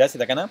لخوا کېږي داسې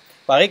ده که نه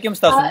په هغې کې هم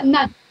ستاسو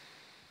نه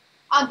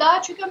دا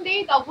چې کوم دی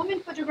دا وومن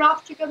فوټوګراف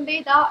چې کوم دی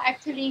دا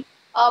اکچولی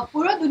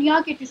پوره دنیا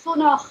کې چې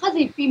څونه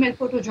ښځې فیمیل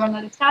فوټو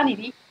جرنلستانې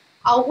دي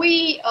هغوی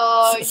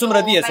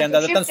څومره دي هسې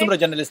اندازتن څومره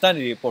جرنلستانې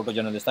دي فوټو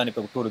جرنلستانې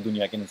په ټوله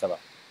دنیا کې نن سبا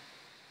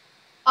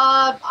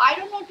I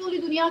don't know ټولې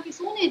دنیا کې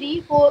څونه دي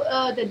خو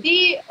د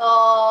دې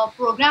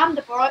پروګرام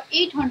دپاره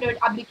 800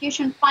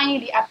 اپلیکیشن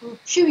فاینلی اپروভ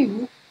شوي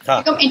وو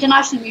چې کوم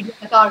انټرنیشنل میډیا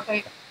ته کار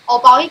کوي او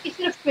په هغې کې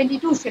صرف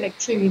 22 سلیکټ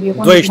شوي دي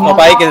 22 نو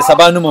په هغې کې د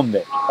سبا نوم هم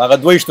دی هغه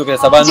 22 کې د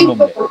سبا نوم هم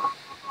دی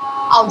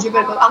او جی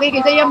بالکل هغې کې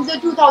زه یم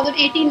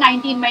 2018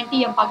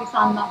 19 یم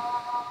پاکستان نه.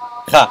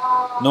 ښه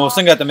نو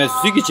څنګه ته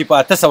محسوسېږي چې په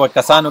 800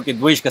 کسانو کې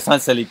 22 کسان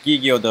سلیکټ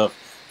کېږي او د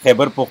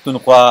خیبر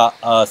پښتونخوا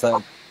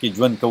کې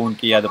ژوند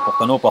کوونکي یا د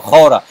پښتنو په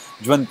خاوره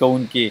ژوند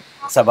کوونکي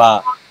سبا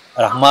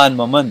رحمان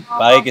مومند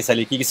په هغې کې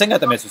سلیکټ کېږي څنګه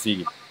ته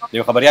محسوسېږي د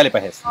یو خبریالې په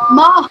حیث؟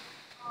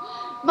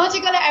 ما چې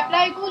کله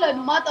اپلای کوله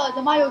نو ما ته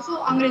زما یو څو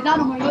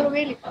انګریزانو ملګرو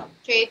ویلي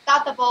چې تا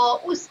ته به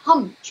اوس هم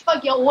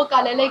 6 یا 7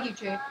 کاله لګي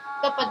چې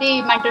ته په دې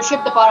منټرشپ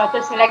دپاره ته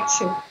سلیکټ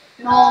شې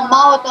نو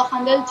ما ورته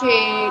خندل چې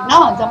نه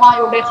زما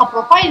یو ډېر ښه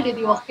پروفایل دی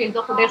دې وخت کې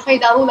زه خو ډېر ښه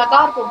ادارو له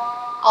کار کوم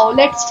او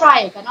لیټس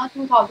ټرای که نه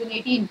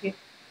 2018 کې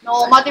نو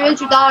ماته ویل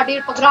چې دا ډېر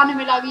په ګرانه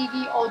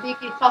ملاویږي او دې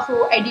کې تاسو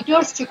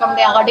ایډیټرز چې کوم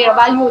دی هغه ډېر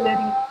ویلیو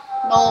لري.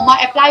 نو ما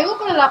اپلای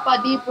وکړل په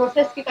دې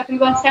پروسس کې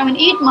تقریبا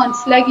 7-8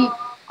 months لګي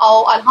او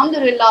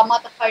الحمدلله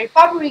ما ته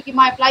فبروري کې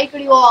ما اپلای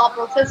کړی او هغه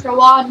پروسس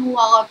روان او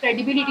هغه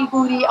کریډیبিলিټي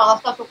ګوري هغه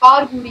تاسو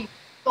کار ګوري.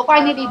 تو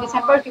فاینلی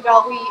دسمبر کې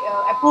راغوي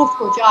اپروف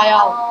کو چې آیا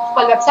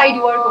خپل ویب سایټ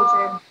ورکو چې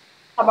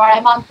سبا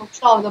رحمان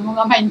پښتو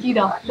زموږه منځي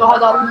دا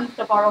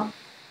 2019 لپاره.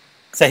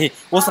 صحیح.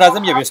 اوس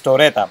راځم یو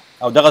سټوري ته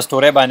او دغه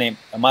سټوري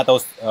باندې ما ته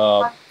اوس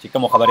چې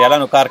کوم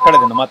خبريالانو کار کړی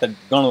دی نو ما ته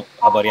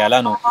ګڼو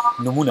خبريالانو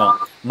نمونه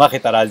مخې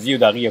ته راځي او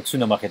د هغې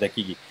عکسونه مخې ته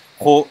کېږي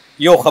خو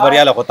یو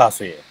خبرياله خو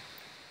تاسو یې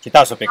چې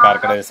تاسو پې کار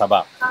کړی دی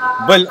سبا.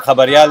 بل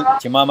خبريال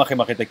چې ما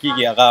مخې ته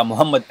کېږي هغه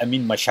محمد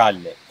امین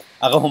مشال دی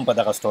هغه هم په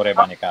دغه سټوري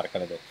باندې کار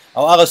کړی دی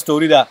او هغه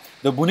سټوري ده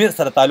د بونیر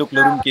سره تعلق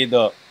لرونکي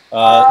د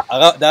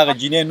هغه د هغه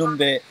جینۍ نوم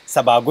دی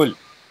سباګل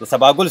د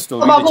سباګل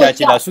سټوري د چا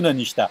چې لاسونه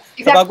نشته.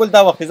 سباګل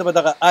دا وخت زه به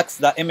دغه عکس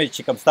دا ایمیج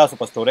چې کوم ستاسو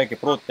په سټوري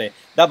کې پروت دی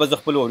دا به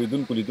زه خپلو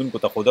اوریدونکو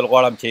لیدونکو ته ښودل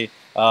غواړم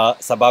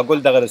چې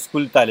سباګل دغه د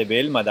سکول طالب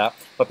علمه ده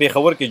په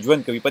پېښور کې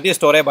ژوند کوي. په دې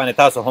سټوري باندې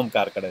تاسو هم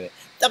کار کړی دی.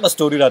 دغه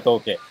سټوري راته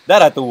وکړئ دا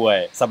راته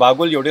ووایئ.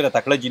 سباګل یو ډېره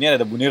تکړه جینۍ ده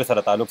د بونیر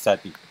سره تعلق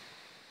ساتي.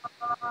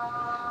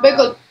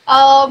 بالکل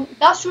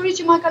دا سټوري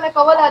چې ما کله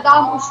کوله دا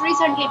اوس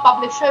ریسنټلی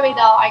پبلش شوې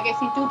ده آی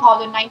ګیس ان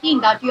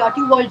 2019 دا ټي آر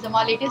ټي ورلډ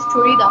زما لیټیسټ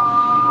سټوري ده.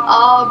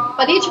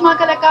 په دې چې ما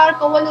کله کار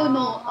کولو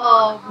نو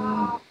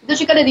زه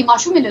چې کله د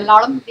ماشومې له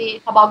لاړم د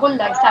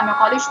سباګل د اسلامي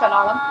کالج ته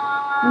لاړم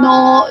نو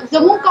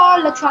زموږ کار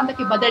لږ شانته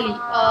کې بدلي.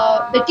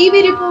 د ټي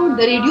وي ریپورټ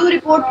د ریډیو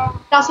ریپورټ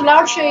تاسو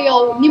لاړ شئ او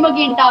نیمه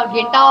ګنټه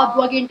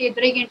 2 غنټې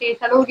 3 غنټې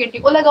 4 غنټې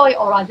ولګوئ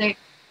او راځئ.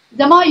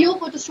 زما یو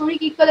فوټو سټوري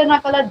کې کله نه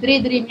کله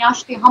 3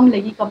 میاشتې هم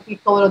لګي کمپلیټ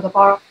کولو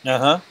دپاره.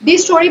 دې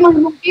سټوري باندې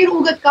موږ ډېر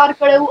اوږد کار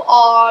کړی او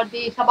د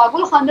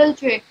سباګل خندل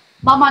چې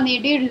ما باندې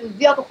ډېر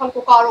زیاتو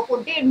خلکو کار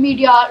وکړو. ډېر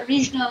میډیا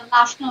ریجنل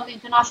ناشنل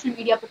انټرنیشنل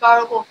میډیا په کار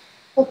وکړو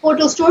خو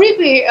فوټو سټوري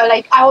پې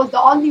لایک آی واز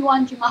د اونلی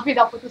وان چې ما پې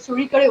دا فوټو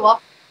سټوري کړې وه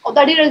او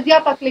دا ډېره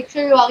زیاته کلیک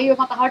شوې وه. هغې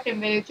ما ته هر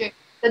ټایم ویلې چې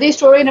د دې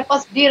سټوري نه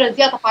پس ډېره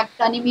زیاته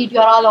پاکستاني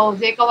میډیا راغله او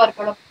زه یې کور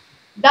کړم.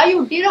 دا یو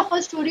ډېره ښه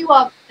سټوري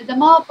وه.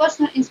 زما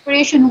پرسنل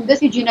انسپریشن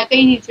همداسې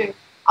جینکۍ دي چې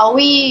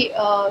هغوی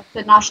څه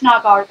ناشنا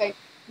کار کوي.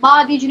 ما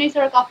دې جینۍ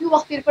سره کافي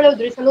وخت تېر کړی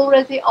 3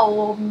 ورځې او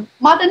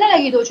ما ته نه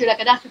لګېدو چې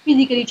لکه داسې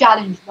فزیکلي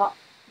چیلنج ده.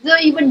 زه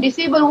ایون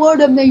ډیسیبل ورډ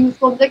هم نه یوز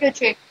کوم ځکه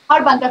چې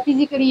هر بنده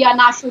فزیکلي یا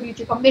ناشوري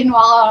چې کوم دی نو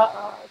هغه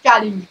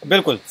چیلنج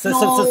بالکل څه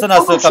نه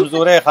څه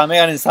کمزورۍ خامۍ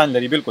انسان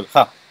لري. بالکل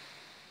ښه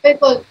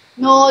بالکل.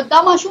 نو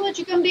دا ماشومه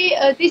چې کوم دی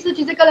دې سره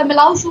چې زه کله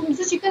ملاو شوم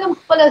زه چې کله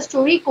خپله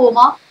سټوري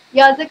کوم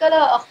یا زه کله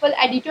خپل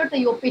ایډیټر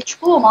ته یو پیچ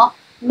کوم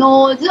نو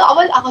زه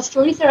اول هغه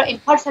سټوري سره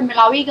ان پرسن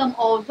ملاویږم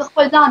او زه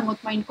خپل ځان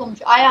مطمئن کوم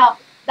چې آیا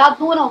دا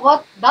دونه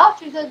وخت دا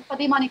چې زه په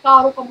دې باندې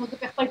کار وکړم زه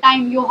په خپل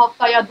ټایم یو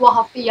هفته یا 2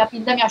 هفتې یا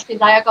 15 میاشتې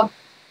ضایع کړم.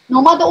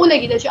 نو ما ته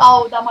ولګېده چې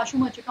او دا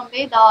ماشومه چې کوم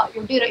دی دا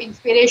یو ډېره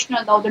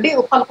انسپریشنل ده او د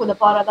ډېرو خلکو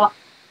لپاره ده.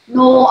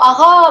 نو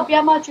هغه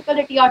بیا ما چې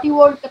کله ټي آر ټي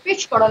ورلډ ته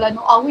پیچ کړله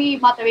نو هغوی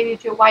ما ته ویلي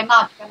چې وای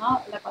ناټ که نه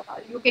لکه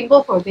یو کین گو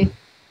فور دس.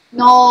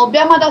 نو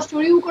بیا ما دا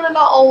سټوري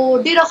وکړله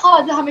او ډېره ښه.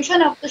 زه همیشه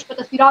نه تش په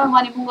تصویرانو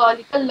باندې مونږ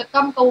لیکل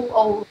کم کوو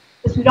او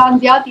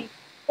تصویران زیاتي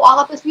خو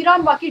هغه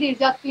تصویران باقي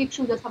ډېر زیات کلیک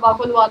شو د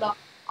سباګل والا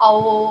او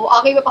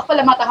هغې به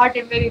پخپله ما ته هر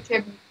ټایم ویلي چې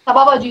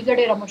سبا به جي زه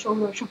ډېره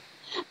مشهوره شم.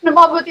 نو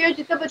ما به ورته ویل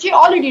چې ته به چې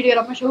الریډي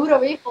ډېره مشهوره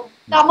وې خو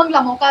تا موږ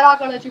له موقع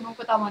راکړه چې موږ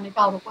په تا باندې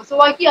کار وکړو. سو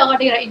واقعي هغه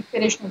ډېره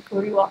انسپریشنل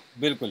سټوري وه.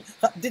 بالکل.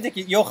 دې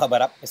کې یو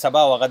خبره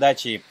سبا هغه دا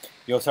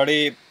چې یو سړی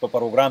په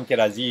پروګرام کې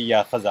راځي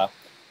یا ښځه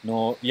نو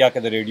یا که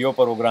د ریډیو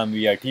پروګرام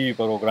وي یا ټي وي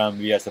پروګرام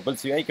وي یا څه بل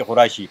څه وي کې خو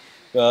راشي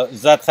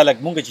ذات خلک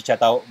مونږ چې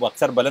چاته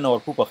اکثر بلنه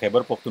ورکو په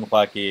خیبر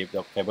پښتونخوا کې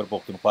د خیبر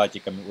پښتونخوا چې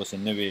کوم اوس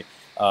نوې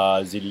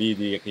ضلعي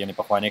دي یعنې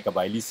پخوانۍ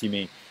قبایلي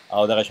سیمې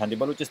او دغه شانتې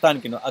بلوچستان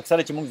کې نو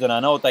اکثره چې موږ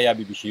زنانو ته یا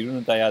بیبي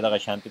شیرونو ته یا دغه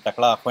شانتې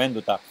تکړه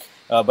خویندو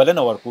ته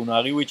بلنه ورکو نو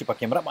هغوی وایي چې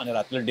په کیمره باندې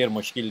راتلل ډېر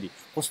مشکل دي.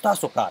 خو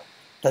ستاسو کار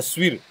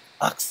تصویر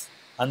عکس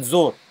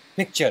انځور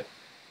پکچر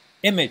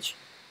ایمیج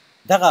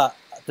دغه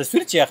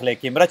تصویر چې اخلئ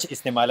کیمره چې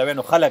استعمالوئ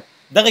نو خلک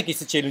دغه کې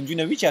څه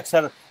چیلنجونه وي چې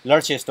اکثر لړ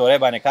شئ سټورۍ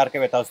باندې کار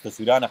کوئ تاسو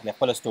تصویران اخلئ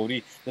خپله سټوري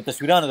د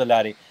تصویرانو د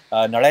لارې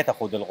نړۍ ته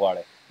ښودل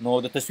غواړئ نو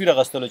د تصویر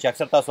اخیستلو چې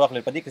اکثر تاسو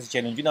اخلئ په دې کې څه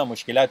چیلنجونه او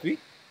مشکلات وي؟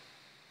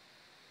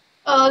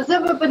 زه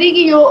به په دې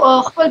کې یو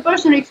خپل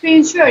پرسنل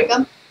ایکسپیرینس شیر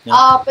کړم.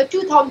 په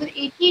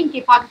 2018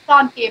 کې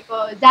پاکستان کې په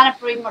زینب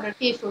ریپ مرډر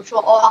کیس وشو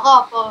او هغه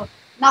په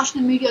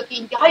ناشنل میډیا کې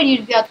انتهایی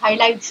ډېر زیات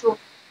هایلایټ شو.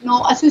 نو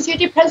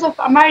اسوسییټډ پریس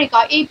اف امریکا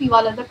اے پی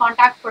والا زه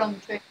کانټاکټ کړم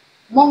چې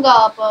مونږ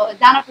په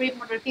زینب ریپ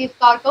مرډر کیس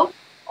کار کوو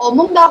او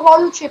مونږ دا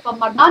غواړو چې په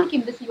مردان کې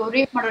همداسې یو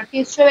ریپ مرډر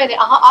کیس شوی دی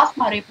هغه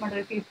آسما ریپ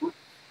مرډر کیس و.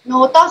 نو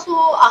تاسو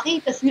هغې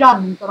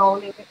تصویران مونږ ته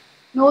راولېږئ.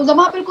 نو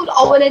زما بالکل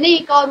اولنی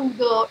کار و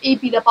د اے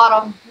پی لپاره.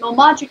 نو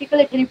ما چې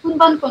کله ټلیفون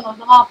بند کړ نو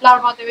زما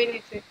پلار ما ته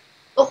ویلي چې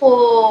ته خو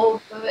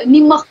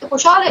نیم مخ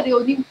خوشحاله دی او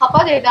نیم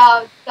خفه دی دا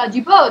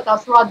عجیبه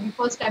تاثرات دي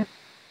فرسټ ټایم.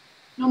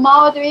 نو ما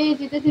ورته ویلي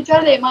چې داسې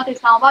چل دی ما ته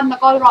اسلام آباد نه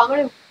کال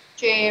راغلی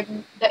چې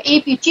د اے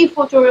پی چیف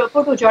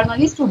فوټو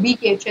جرنلسټ و بي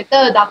کې چې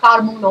ته دا کار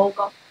مونږ له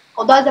وکړه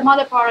او دا زما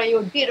لپاره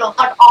یو ډېر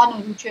غټ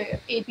آنر و چې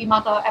اے پی ما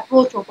ته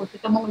اپروچ وکړو چې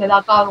ته مونږ له دا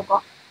کار وکړه.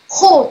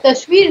 خو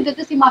تصویر د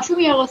داسې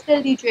ماشومې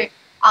اغوستل دي چې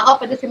هغه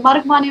په داسې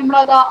مرګ باندې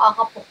مړه ده،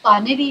 هغه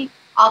پښتانه دي،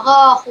 هغه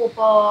خو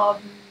په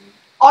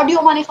اډیو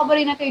باندې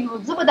خبرې نه کوي، نو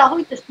زه به د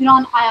هغوی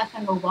تصویران آیا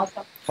څنګه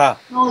وباسم؟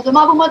 نو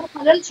زما په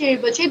متخیل چې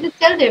بچی د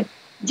تل دی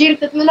جیل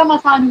ته تلل هم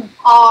اسان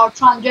او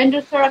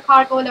ټرانسجنډر سره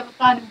کار کول هم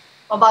اسان،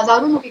 په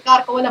بازارونو کې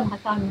کار کول هم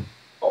اسان.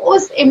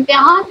 اوس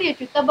امتحان دی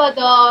چې ته به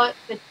د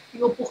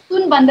یو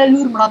پښتون بنده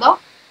لور مړه ده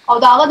او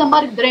د هغه د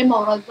مرګ درېیمه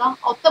ورځ ده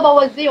او ته به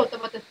وځې او ته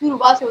به تصویر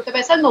وباسې او ته به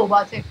یې څنګه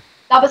وباسې؟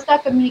 دا به ستا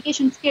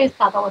کمیونیکیشن سکلز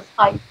تا ته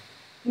وښایي.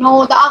 نو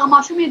د هغه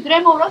ماشومې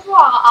درېیمه ورځ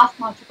وه، هغه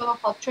اسما چې کومه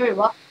فوت شوې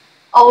وه،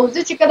 او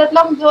زه چې کله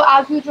تلم زه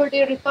از یوزول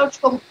ډېر ریسرچ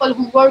کوم، خپل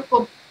هوم ورک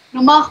کوم، نو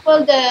ما خپل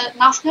د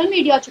ناشنل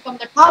میډیا چې کوم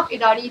د ټاپ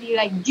ادارې دي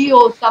لایک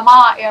جیو، سما،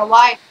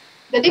 وای،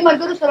 د دې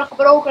ملګرو سره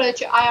خبره وکړه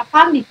چې آیا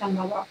فیملی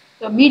څنګه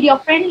ده، میډیا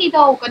فرندلی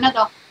ده او که نه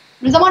ده.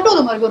 نو زما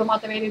ټولو ملګرو ما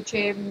ته ویلي چې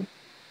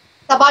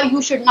سبا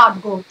یو شوډ ناټ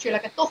گو، چې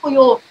لکه ته خو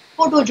یو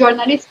فوټو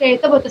جرنلسټ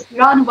یې، ته به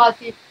تصویران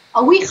وباسې،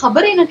 هغوی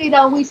خبرې نه کوي، د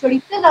هغوی سړي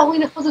ته د هغوی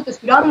د ښځو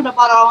تصویرانو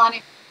لپاره روانې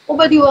او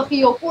به دې وښي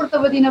او کور ته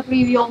به دې نه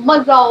پرېږدي او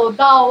مزه او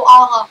دا او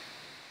هغه.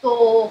 تو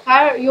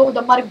خیر یو د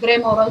مرګ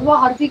درېیمه ورځ وه،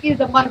 هر ځای کې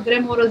د مرګ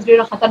درېیمه ورځ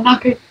ډېره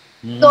خطرناکه.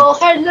 تو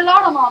خیر زه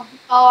لاړم،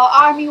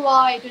 آرمي وه،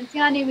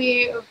 ایجنسیانې وې،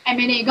 ایم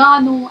این اے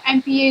ګانو، ایم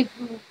پي ایز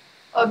وو،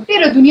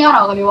 ډېره دنیا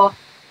راغلې وه.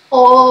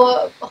 خو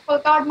خپل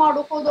کارډ ما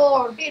وښودو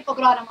او ډېر په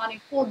ګرانه باندې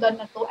کور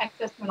دننه تو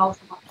اکسس میلاو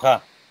شو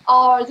ماته. او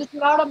زه چې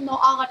لاړم نو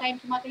هغه ټایم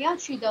کې ماته یاد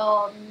شي د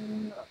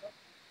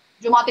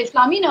جماعت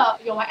اسلامي نه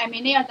یو ایم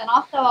این اے هلته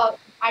ناسته وه،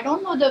 I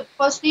don't know the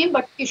first name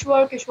but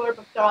کشور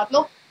پکې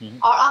راتلو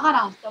او هغه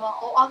ناسته وه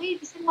او هغې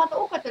کیسې ما ته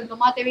وکتل، نو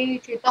ما ته ویلي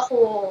چې ته خو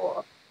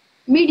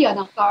میډیا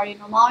نه ښکارې.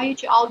 نو ما وایي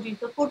چې او جي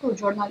زه فوټو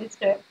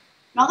جرنلسټ یم.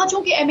 نو هغه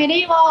چونکې ایم این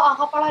اے وه،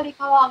 هغه پړه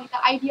لیکه وه، هغې ته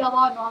آیډیا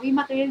وه، نو هغې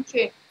ما ته ویل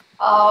چې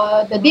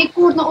د دې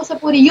کور نه اوسه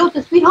پورې یو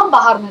تصویر هم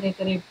بهر نه دی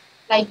کړی،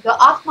 لایک د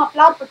آسما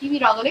پلار په ټي وي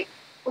راغلی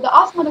خو د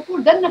آسما د کور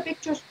دننه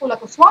پکچرز خو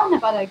لکه سوال نه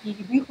پیدا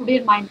کېږي، دوی خو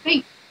ډېر مایند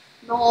کوي.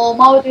 نو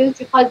ما ورته ویل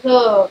چې ښه زه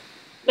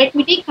let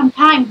me take some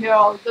time here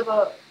او زه به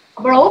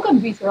خبره وکړم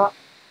دوی سره.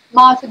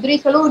 ما څه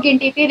 3-4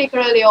 ګنټې تېرې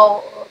کړلې او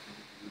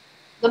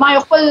زما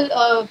یو خپل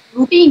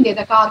روټین دی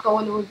د کار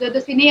کولو. زه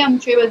داسې نه یم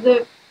چې زه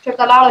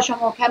چېرته لاړه شم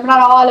او کیمره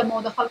راوالم او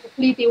د خلکو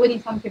خولې ته یې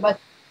ونیسم چې بس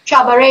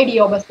شابه ریډي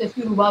او بس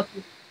تصویر وباسو.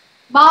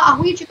 ما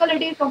هغوی چې کله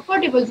ډېر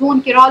کمفرټیبل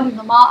زون کې رالو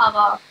نو ما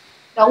هغه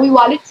د هغوی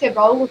والد صاحب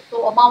راوغوښتو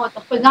او ما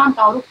ورته خپل ځان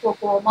تعارف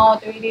وکړو او ما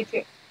ورته ویلې چې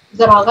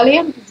زه راغلی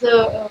یم، زه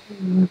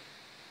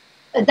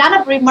دانه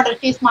پرې مټر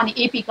کیس باندې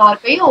اے پي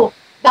کار کوي او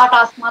دا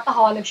ټاسک ما ته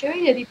حواله شوی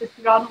دی. د دې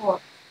تصویرانو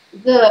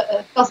زه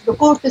ستاسو د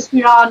کور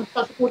تصویران،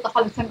 ستاسو کور ته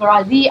خلک څنګه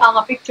راځي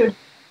هغه پکچرز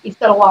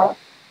ایستل غواړم.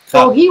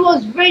 سو هی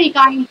واز ویری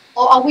کایند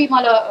او هغوی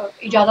ماله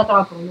اجازت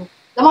راکړلو،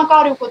 زما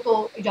کار یې وکړو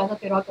اجازت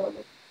یې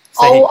راکړلو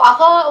او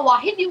هغه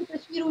واحد یو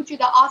تصویر و چې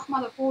د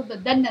آسما د کور د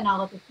دننه نه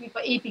هغه تصویر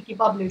په اے پي کې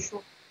پبلش شو.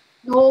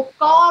 نو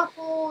کار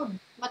خو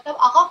مطلب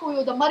هغه خو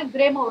یو د مرګ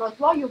درېیمه ورځ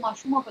وه، یو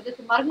ماشومه په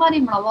داسې مرګ باندې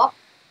مړه وه.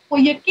 خو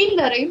یقین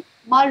لرئ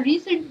ما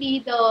ریسنټلی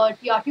د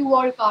ټي آر ټي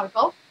ورلډ کار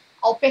کو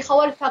او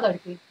پېښور صدر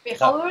کې،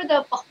 پېښور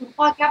د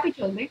پښتونخوا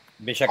کیپیټل دی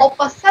او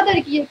په صدر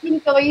کې یقین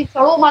کوئ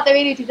سړو ما ته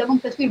ویلي چې زموږ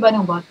تصویر به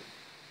نه وباسو،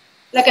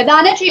 لکه دا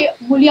نه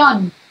چې مولیان،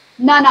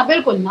 نه نه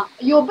بالکل نه،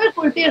 یو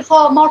بالکل ډېر ښه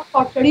ماټ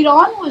پاټ سړي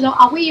روان و،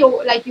 هغوی یو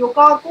لایک یو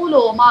کار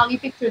کولو ما هغې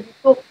پکچرز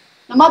ایستو.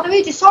 نو ما ته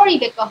ویل چې سوري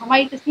دیکھا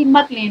हमारी تصویر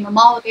मत लें. نو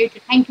ما ورته ویل چې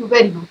تھینک یو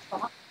ویری مچ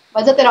کنه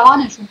زه ترې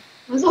روانه شوم.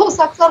 نو زه اوس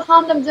اکثر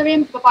خاندم زه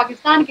ویم چې په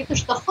پاکستان کې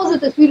تش د ښځو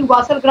تصویر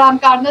وباسل ګران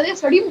کار نه دی،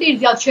 سړي هم ډېر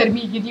زیات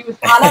شرمېږي دي اوس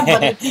حالات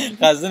بدل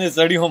ځینې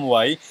سړي هم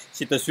وایي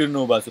چې تصویر نه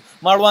وباسو.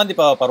 ما وړاندې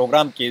په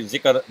پروګرام کې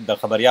ذکر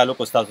د خبریالو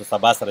کو ستاسو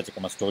سبا سره چې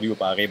کومه سټوري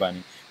وه په هغې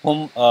باندې هم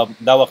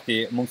دا وخت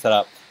موږ سره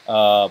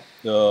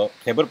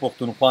خیبر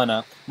پښتونخوا نه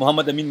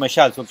محمد امین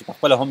مشال څوک چې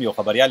پخپله هم یو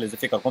خبریال زه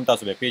فکر کوم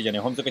تاسو به یې پېژنئ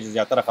هم ځکه چې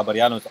زیاتره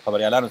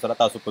خبریالانو سره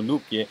تاسو په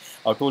لوب کې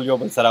او ټول یو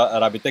بل سره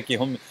رابطه کې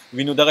هم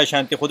وینو دغه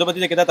شانتې. خو زه به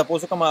دې کې دا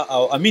تپوس وکړم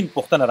او امین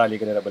پوښتنه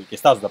رالېږلې بلکې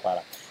ستاسو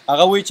دپاره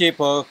هغه وایي چې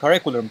په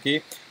کریکولم کې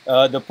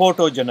د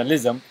فوټو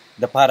جرنلزم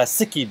دپاره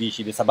څه کیدی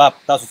شي د سبا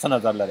تاسو څه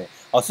نظر لرئ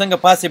او څنګه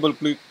پاسیبل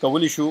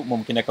کولی شو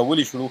ممکنه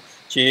کولی شو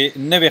چې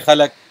نوې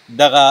خلک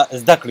دغه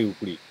زده کړې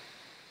وکړي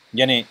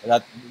یعنې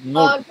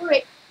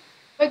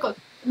بالکل.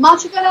 ما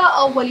چې کله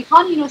ولی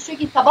خان یونیورسټي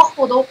کې سبق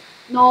خودو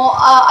نو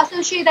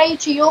اصل شی دی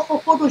چې یو خو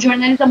فوټو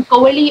جرنلزم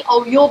کولی او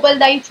یو بل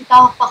دی چې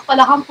تا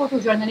پخپله هم فوټو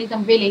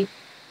جرنلزم ویلی.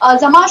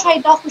 زما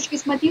شاید دا خوش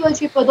قسمتي وه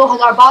چې په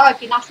 2012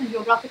 کې ناشنل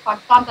جیوګرافیک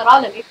پاکستان ته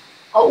راغلې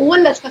او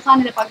 19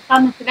 کسان د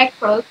پاکستان نه سلیکټ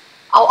کړل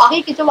او هغې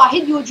کې زه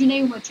واحد یو جینۍ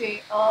وم چې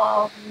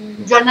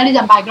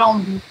جرنلزم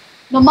بیکګراؤنډ وي.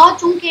 نو ما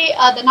چونکې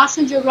د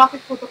ناشنل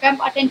جیوګرافیک فوټو کیمپ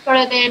اټینډ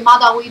کړی دی، ما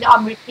د هغوی د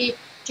امریکې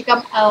چې کوم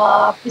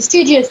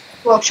پرسټیجیس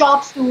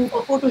ورکشاپس وو په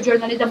فوټو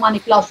جرنلزم باندې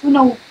کلاسونه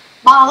وو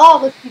ما هغه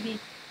اغوستي دي.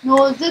 نو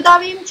زه دا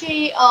ویم چې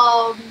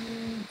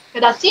که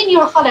دا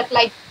سینیور خلک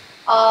لایک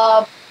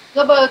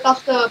زه به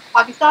تاسو ته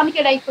پاکستان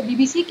کې لایک په بي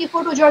بي سي کې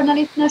فوټو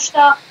جرنلست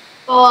نشته،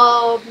 په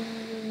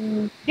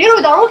ډېرو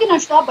ادارو کې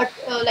نشته بټ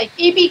لایک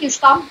اے پي کې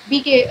شته، بي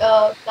کې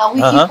د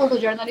هغوی کې فوټو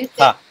جرنلست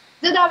دی.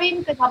 زه دا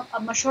ویم که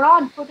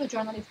مشهوران فوټو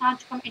جرنلستان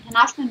چې کوم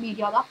انټرنیشنل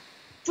میډیا ده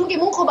چونکې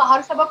موږ خو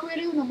بهر سبق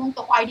ویلی نو موږ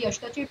ته خو آیډیا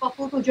شته چې په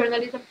فوټو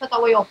جرنالیزم څه ته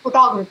وایي او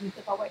فوټوګرافي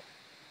څه ته وایي.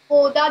 خو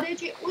دا دی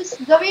چې اوس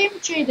زه ویم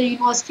چې د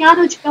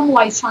یونیورسټیانو چې کوم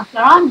وایس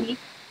چانسلران دي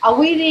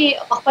هغوی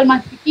دې په خپل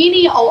منځ کې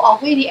کښېني او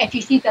هغوی دې ایچ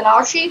ای سی ته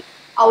لاړ شي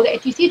او د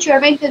ایچ ای سی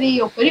چیرمین ته دې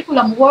یو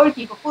کریکولم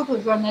ورکړي په فوټو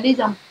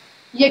جرنالیزم.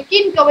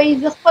 یقین کوئ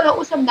زه خپله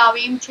اوس هم دا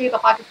ویم چې په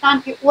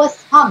پاکستان کې اوس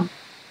هم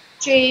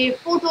چې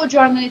فوټو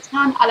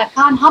جرنالیستان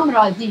الکان هم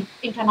راځي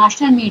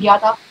انټرنیشنل میډیا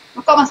ته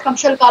نو کم از کم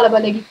 10 کاله به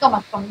لګي، کم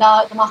از کم دا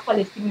زما خپل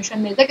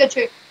استیمیشن دی، ځکه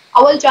چې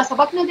اول چا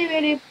سبق نه دی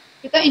ویلی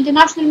چې ته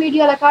انټرنیشنل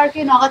میډیا له کار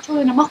کوې نو هغه څو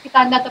نه مخکې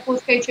تا دا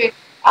تپوس کوي چې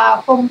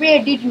from where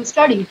did you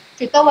study،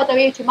 چې ته ورته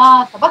وایې چې ما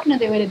سبق نه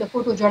دی ویلی د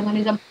فوټو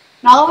جرنالیزم،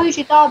 نو هغه وایي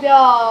چې تا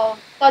بیا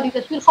تا دې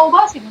تصویر ښه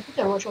وباسي نو څه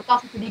چل وشو،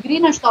 تاسو ته ډیګري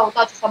نشته او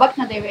تا چې سبق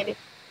نه دی ویلی.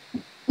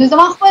 نو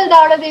زما خپل دا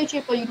اړه دی چې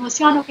په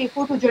یونیورسټیانو کې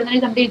فوټو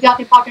جرنالیزم ډېر زیات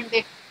امپارټنټ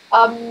دی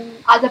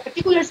as a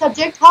particular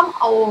subject هم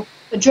او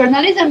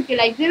جرنالیزم کې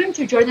لایک زه ویم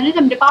چې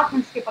جرنالیزم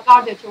ډپارټمنټس کې پکار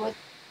دی چې اوس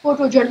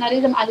فوټو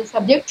جرنالیزم as a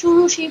subject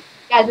شروع شي،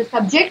 as a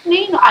subject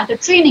نه نو as a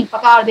training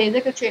پکار دی،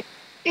 ځکه چې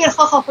ډېر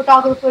ښه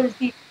فوټوګرافرز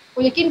دي.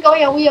 خو یقین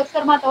کوئ هغوی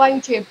اکثر ما ته وایي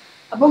چې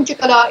موږ چې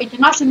کله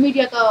انټرنیشنل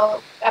میډیا ته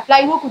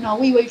اپلای وکړو نو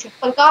هغوی وایي چې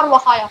خپل کار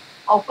وښایه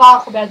او کار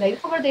خو بیا ظاهر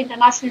خبر دی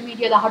انټرنیشنل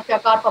میډیا د هر چا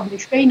کار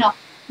پبلش کوي نه،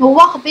 نو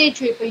وخت دی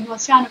چې په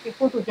یونیورسټیانو کې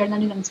فوټو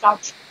جرنالیزم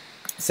سټارټ شي.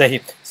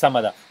 صحیح، سمه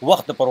ده.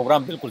 وخت د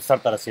پروګرام بالکل سر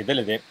ته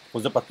رسېدلی دی، خو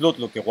زه په تلو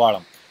تلو کې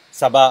غواړم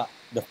سبا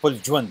د خپل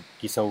ژوند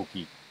کیسه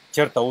وکړي،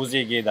 چېرته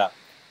وزېږېده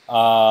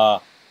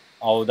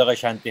او دغه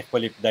شانتې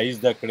خپل ابتدایي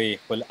زده کړې،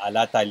 خپل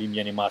اعلی تعلیم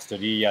یعنې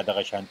ماسټري یا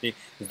دغه شانتې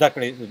زده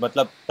کړې،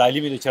 مطلب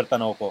تعلیم یې د چېرته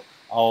نه وکړو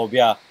او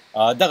بیا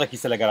دغه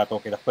کیسه لږه راته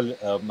وکړې د خپل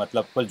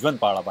مطلب خپل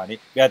ژوند په اړه باندې،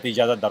 بیا ته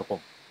اجازه در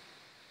کوم.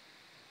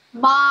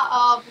 ما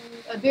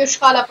 20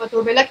 کاله په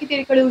توربېله کې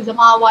تېر کړي،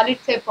 زما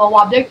والد صاحب په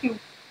واده کې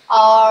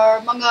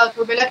موږ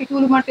توربېله کې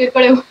ټول عمر تېر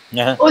کړی و.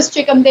 اوس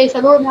چې کوم دی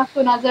 4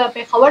 میاشتو نه زه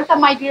پېښور ته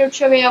مایګریټ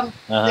شوی یم،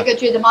 ځکه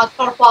چې زما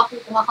سر خواخې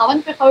زما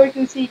خاوند پېښور کې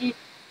اوسېږي.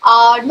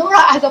 نور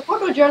ایز ا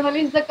فوټو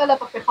جرنالیست زه کله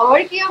په پېښور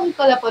کې یم،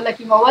 کله په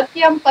لکی مواد کې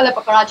یم، کله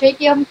په کراچۍ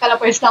کې یم، کله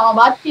په اسلام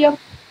آباد کې یم.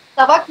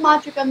 سبق ما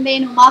چې کوم دی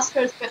نو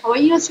ماسټرز پېښور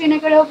یونیورسټۍ نه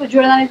کړی و په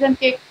جرنالیزم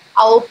کې،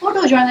 او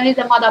فوټو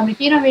جرنالیزم ما د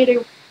امریکې نه ویلی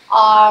و.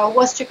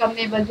 اوس چې کوم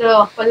دی به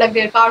زه خپل لږ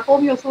ډېر کار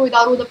کوم یو څو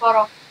ادارو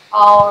دپاره،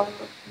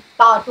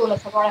 دا ټوله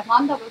سبا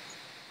رحمان ده. بس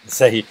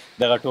صحیح،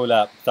 دغه ټوله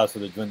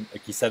ستاسو د ژوند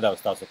کیسه ده او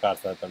ستاسو کار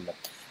سره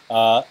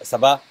تړله.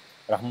 سبا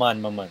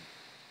رحمان ممن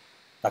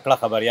تکړه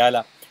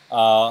خبریاله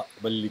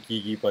بلل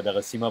کېږي په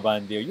دغه سیمه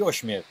باندې، یو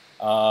شمېر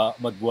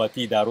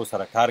مطبوعاتي ادارو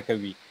سره کار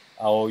کوي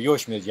او یو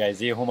شمېر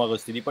جایزې هم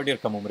اخیستې دي په ډېر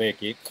کم عمره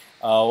کې،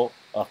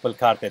 او خپل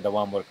کار ته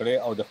دوام ورکړی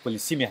او د خپل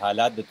سیمې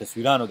حالات د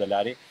تصویرانو د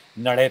لارې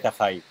نړۍ ته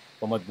ښایي.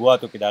 په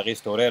مطبوعاتو کې د هغې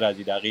سټورۍ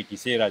راځي، د هغې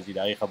کیسې راځي، د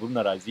هغې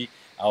خبرونه راځي،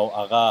 او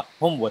هغه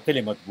هم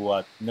وتلې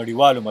مطبوعات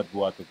نړیوالو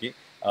مطبوعاتو کې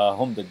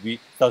هم د دوی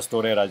ستاسو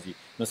سټورۍ راځي.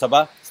 نو سبا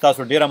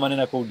ستاسو ډېره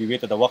مننه کوو ډیوې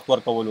ته د وخت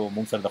ورکولو،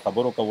 موږ سره د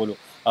خبرو کولو.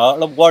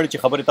 لږ غواړي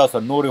چې خبرې تاسو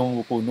سره نورې هم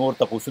وکړو، نور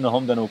تپوسونه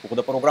هم درنه وکړو،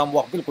 خو د پروګرام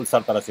وخت بالکل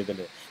سر ته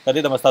رسېدلی دی. د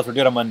دې دمه ستاسو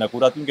ډېره مننه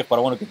کوو. راتلونکي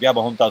خپرونو کې بیا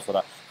به هم تاسو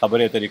سره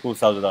خبرې اترې کوو،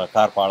 ستاسو د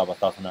کار په اړه به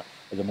تاسو نه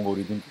زموږ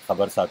اورېدونکي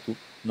خبر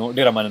ساتو. نو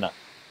ډېره مننه.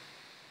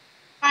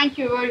 Thank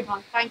you very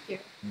much. Thank you.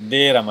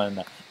 ډېره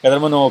مننه.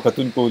 قدرمنو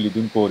کتونکو،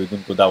 لیدونکو،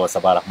 اورېدونکو، دا و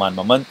سبا رحمان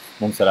ممن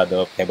موږ سره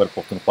د خیبر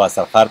پښتونخوا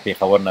سرخار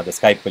پېښور نه د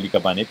سکایپ په لیکه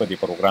باندې په دې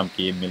پروګرام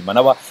کې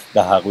مېلمنه وه.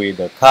 د هغوی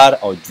د کار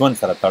او ژوند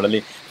سره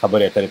تړلې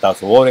خبرې اترې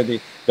تاسو واورېدې.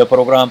 د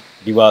پروګرام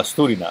ډیوا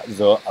ستوري نه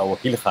زه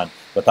وکیل خان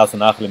به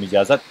تاسو نه اخلم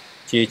اجازت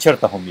چې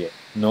چېرته هم یې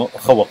نو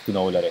ښه وختونه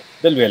ولرئ.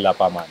 د لوی الله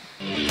په امان.